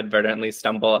 I inadvertently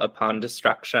stumble upon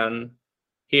destruction.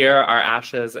 Here are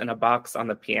ashes in a box on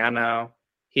the piano.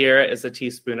 Here is a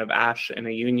teaspoon of ash in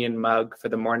a Union mug for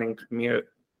the morning commute.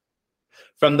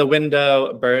 From the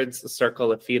window, birds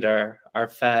circle a feeder, are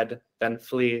fed, then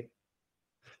flee.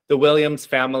 The Williams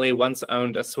family once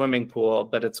owned a swimming pool,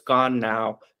 but it's gone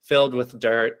now, filled with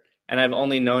dirt, and I've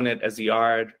only known it as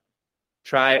yard.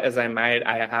 Try as I might,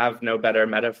 I have no better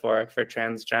metaphor for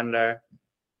transgender.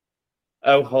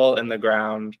 Oh, hole in the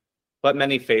ground, what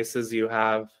many faces you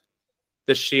have.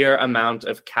 The sheer amount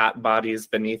of cat bodies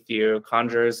beneath you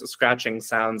conjures scratching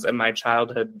sounds at my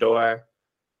childhood door.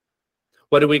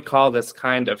 What do we call this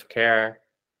kind of care?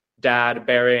 Dad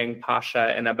burying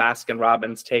Pasha in a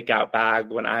Baskin-Robbins takeout bag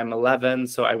when I'm 11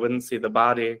 so I wouldn't see the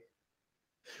body.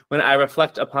 When I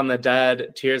reflect upon the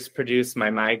dead, tears produce my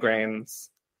migraines.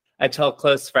 I tell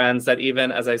close friends that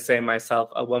even as I say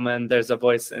myself a woman, there's a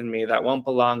voice in me that won't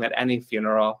belong at any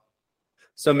funeral.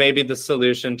 So maybe the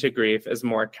solution to grief is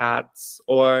more cats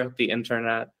or the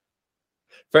internet.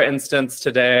 For instance,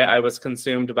 today I was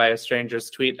consumed by a stranger's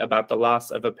tweet about the loss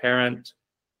of a parent.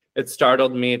 It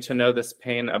startled me to know this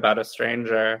pain about a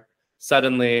stranger,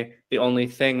 suddenly the only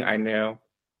thing I knew.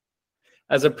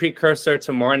 As a precursor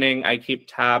to mourning, I keep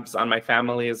tabs on my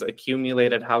family's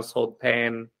accumulated household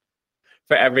pain.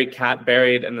 For every cat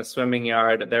buried in the swimming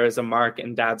yard, there is a mark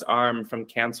in Dad's arm from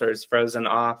cancers frozen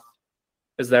off.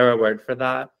 Is there a word for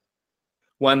that?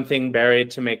 One thing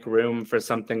buried to make room for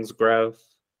something's growth.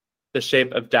 The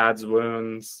shape of Dad's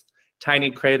wounds,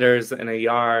 tiny craters in a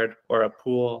yard or a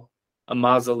pool, a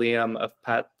mausoleum of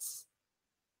pets.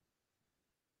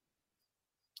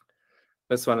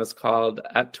 This one is called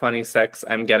At 26,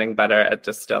 I'm Getting Better at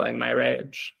Distilling My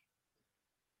Rage.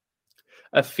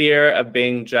 A fear of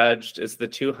being judged is the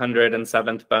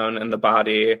 207th bone in the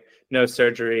body. No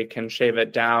surgery can shave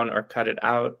it down or cut it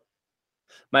out.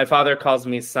 My father calls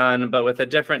me son, but with a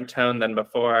different tone than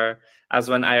before, as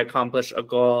when I accomplish a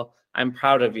goal, I'm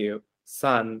proud of you,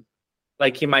 son.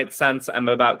 Like he might sense I'm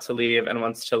about to leave and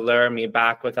wants to lure me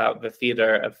back without the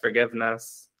theater of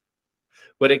forgiveness.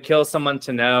 Would it kill someone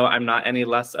to know I'm not any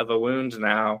less of a wound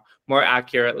now, more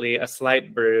accurately, a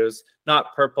slight bruise,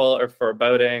 not purple or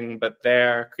foreboding, but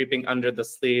there, creeping under the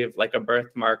sleeve like a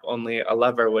birthmark only a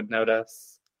lover would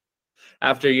notice?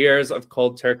 After years of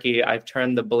cold turkey, I've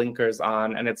turned the blinkers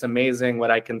on, and it's amazing what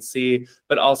I can see,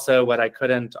 but also what I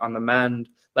couldn't on the mend,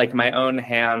 like my own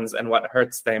hands and what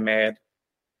hurts they made.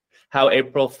 How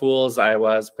April Fool's I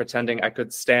was, pretending I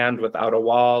could stand without a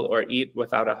wall or eat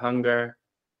without a hunger.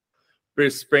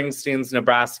 Bruce Springsteen's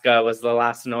Nebraska was the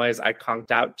last noise I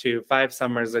conked out to 5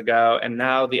 summers ago, and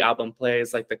now the album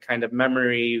plays like the kind of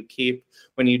memory you keep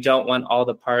when you don't want all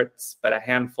the parts, but a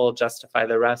handful justify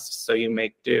the rest, so you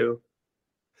make do.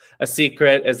 A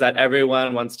secret is that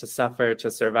everyone wants to suffer to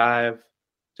survive,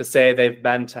 to say they've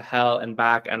been to hell and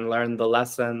back and learned the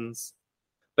lessons.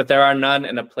 But there are none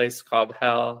in a place called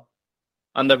hell.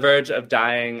 On the verge of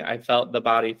dying, I felt the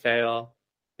body fail.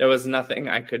 There was nothing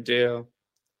I could do.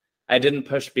 I didn't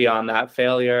push beyond that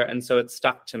failure, and so it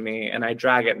stuck to me, and I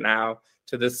drag it now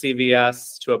to the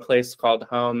CVS, to a place called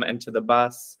home, and to the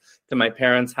bus, to my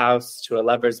parents' house, to a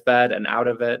lover's bed and out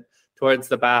of it, towards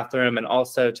the bathroom, and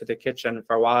also to the kitchen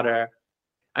for water.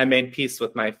 I made peace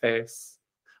with my face.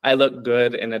 I looked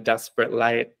good in a desperate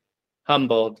light,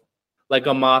 humbled, like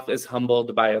a moth is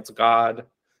humbled by its god,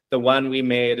 the one we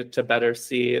made to better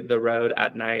see the road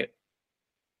at night.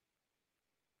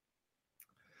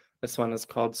 This one is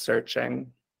called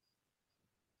Searching.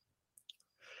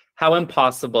 How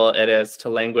impossible it is to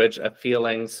language a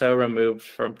feeling so removed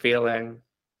from feeling.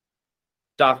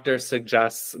 Doctor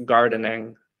suggests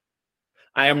gardening.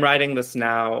 I am writing this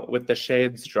now with the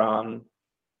shades drawn.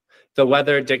 The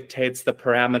weather dictates the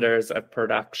parameters of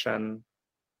production.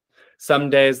 Some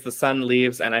days the sun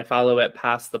leaves and I follow it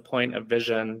past the point of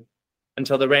vision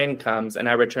until the rain comes and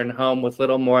I return home with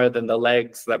little more than the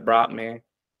legs that brought me.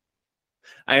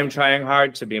 I am trying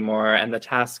hard to be more, and the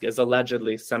task is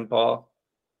allegedly simple,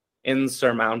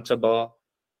 insurmountable.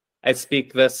 I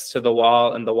speak this to the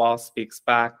wall and the wall speaks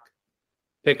back.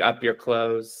 Pick up your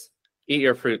clothes, eat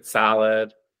your fruit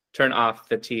salad, turn off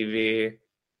the TV,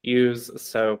 use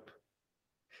soap.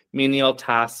 Menial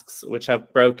tasks which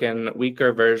have broken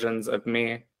weaker versions of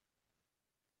me.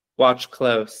 Watch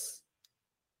close.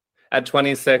 At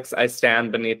 26, I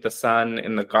stand beneath the sun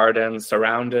in the garden,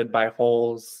 surrounded by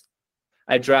holes.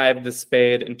 I drive the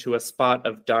spade into a spot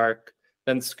of dark,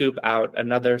 then scoop out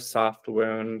another soft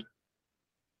wound.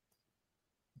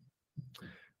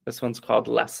 This one's called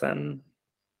Lesson.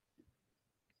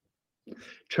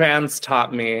 TRANZ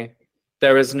taught me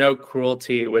there is no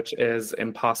cruelty which is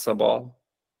impossible,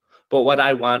 but what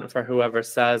I want for whoever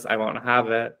says I won't have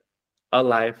it, a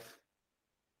life.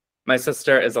 My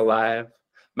sister is alive.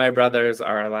 My brothers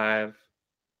are alive.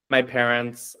 My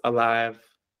parents alive.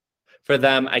 For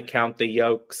them, I count the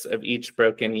yolks of each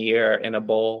broken year in a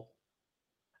bowl.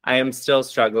 I am still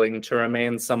struggling to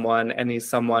remain someone any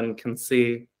someone can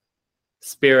see.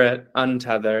 Spirit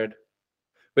untethered.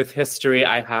 With history,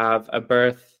 I have a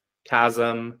birth,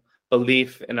 chasm,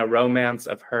 belief in a romance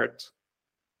of hurt.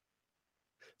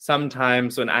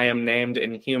 Sometimes when I am named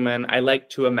inhuman, I like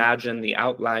to imagine the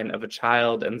outline of a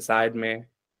child inside me.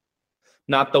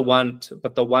 Not the want,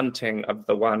 but the wanting of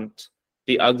the want,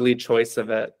 the ugly choice of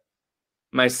it.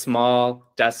 My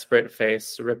small, desperate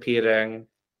face repeating,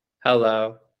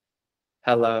 hello,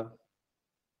 hello.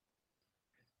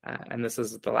 And this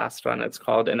is the last one. It's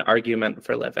called An Argument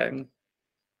for Living.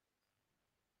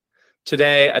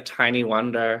 Today, a tiny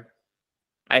wonder.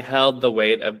 I held the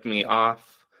weight of me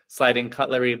off, sliding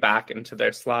cutlery back into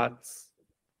their slots.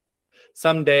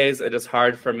 Some days it is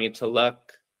hard for me to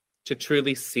look, to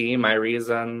truly see my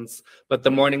reasons, but the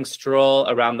morning stroll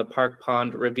around the park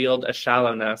pond revealed a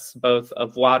shallowness, both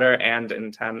of water and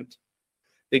intent.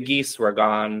 The geese were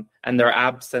gone, and their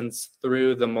absence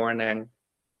through the morning.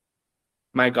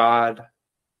 My God,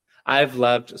 I've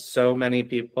loved so many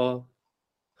people.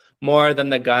 more than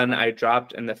the gun I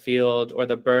dropped in the field or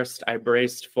the burst I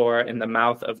braced for in the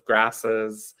mouth of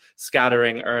grasses,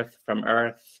 scattering earth from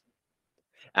earth.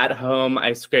 At home,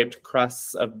 I scraped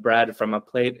crusts of bread from a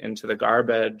plate into the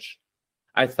garbage.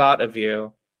 I thought of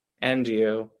you, and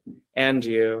you, and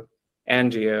you,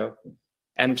 and you,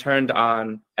 and turned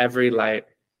on every light.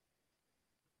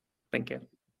 Thank you.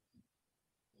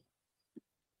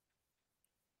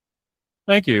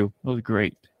 Thank you. That was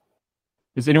great.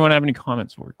 Does anyone have any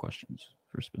comments or questions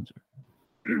for Spencer?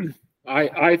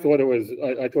 I thought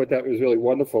that was really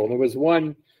wonderful. And there was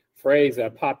one phrase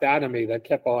that popped out of me that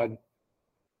kept on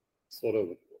sort of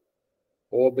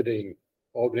orbiting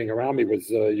around me. Was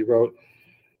you wrote,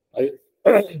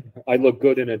 I look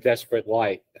good in a desperate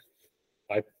light.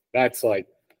 That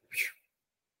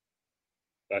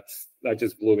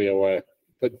just blew me away.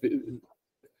 But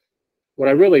what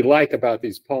I really like about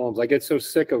these poems, I get so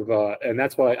sick of, and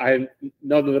that's why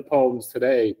none of the poems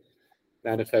today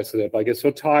manifested it. But I get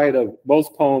so tired of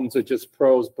most poems are just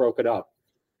prose broken up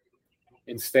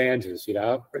in stanzas,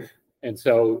 And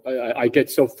so I get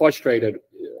so frustrated,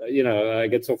 I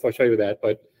get so frustrated with that.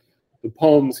 But the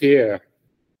poems here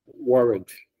wasn't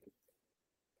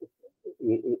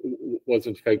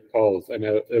fake prose, and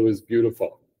it was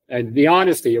beautiful. And your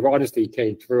honesty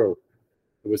came through.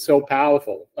 It was so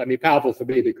powerful. I mean, powerful for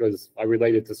me because I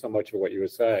related to so much of what you were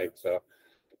saying. So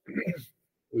it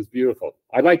was beautiful.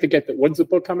 I'd like to get when's the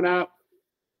book coming out?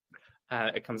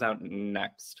 It comes out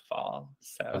next fall.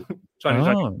 So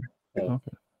 2020. Okay.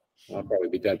 I'll probably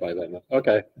be dead by then.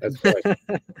 Okay, that's great.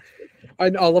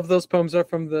 And all of those poems are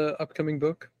from the upcoming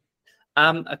book?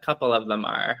 A couple of them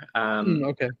are.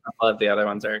 Okay. A couple of the other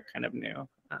ones are kind of new.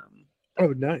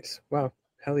 Oh, nice. Wow.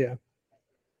 Hell yeah.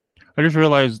 I just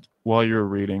realized while you were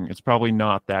reading, it's probably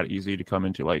not that easy to come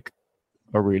into like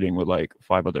a reading with like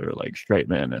 5 other like straight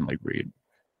men and like read.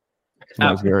 It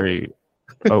was very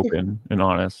open and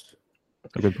honest.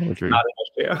 A good poetry. Not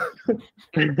an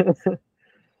issue.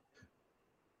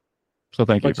 So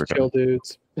thank you Bunch for of chill coming.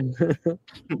 dudes.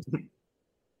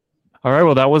 All right,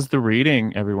 well, that was the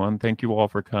reading, everyone. Thank you all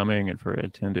for coming and for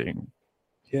attending.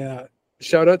 Yeah.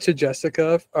 Shout out to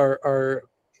Jessica, our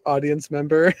audience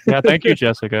member. Yeah, thank you,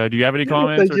 Jessica. Do you have any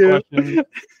comments Thank or you.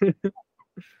 questions?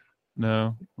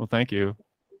 No. Well, thank you.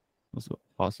 That was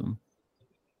awesome.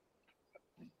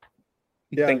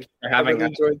 Yeah, Thank you for I having really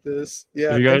us. enjoyed this.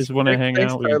 Yeah. If you guys thanks- want to thanks- hang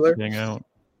thanks, out, we Tyler. can hang out,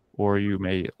 or you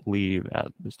may leave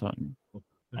at this time.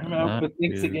 I'm out, but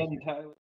thanks That again, Tyler.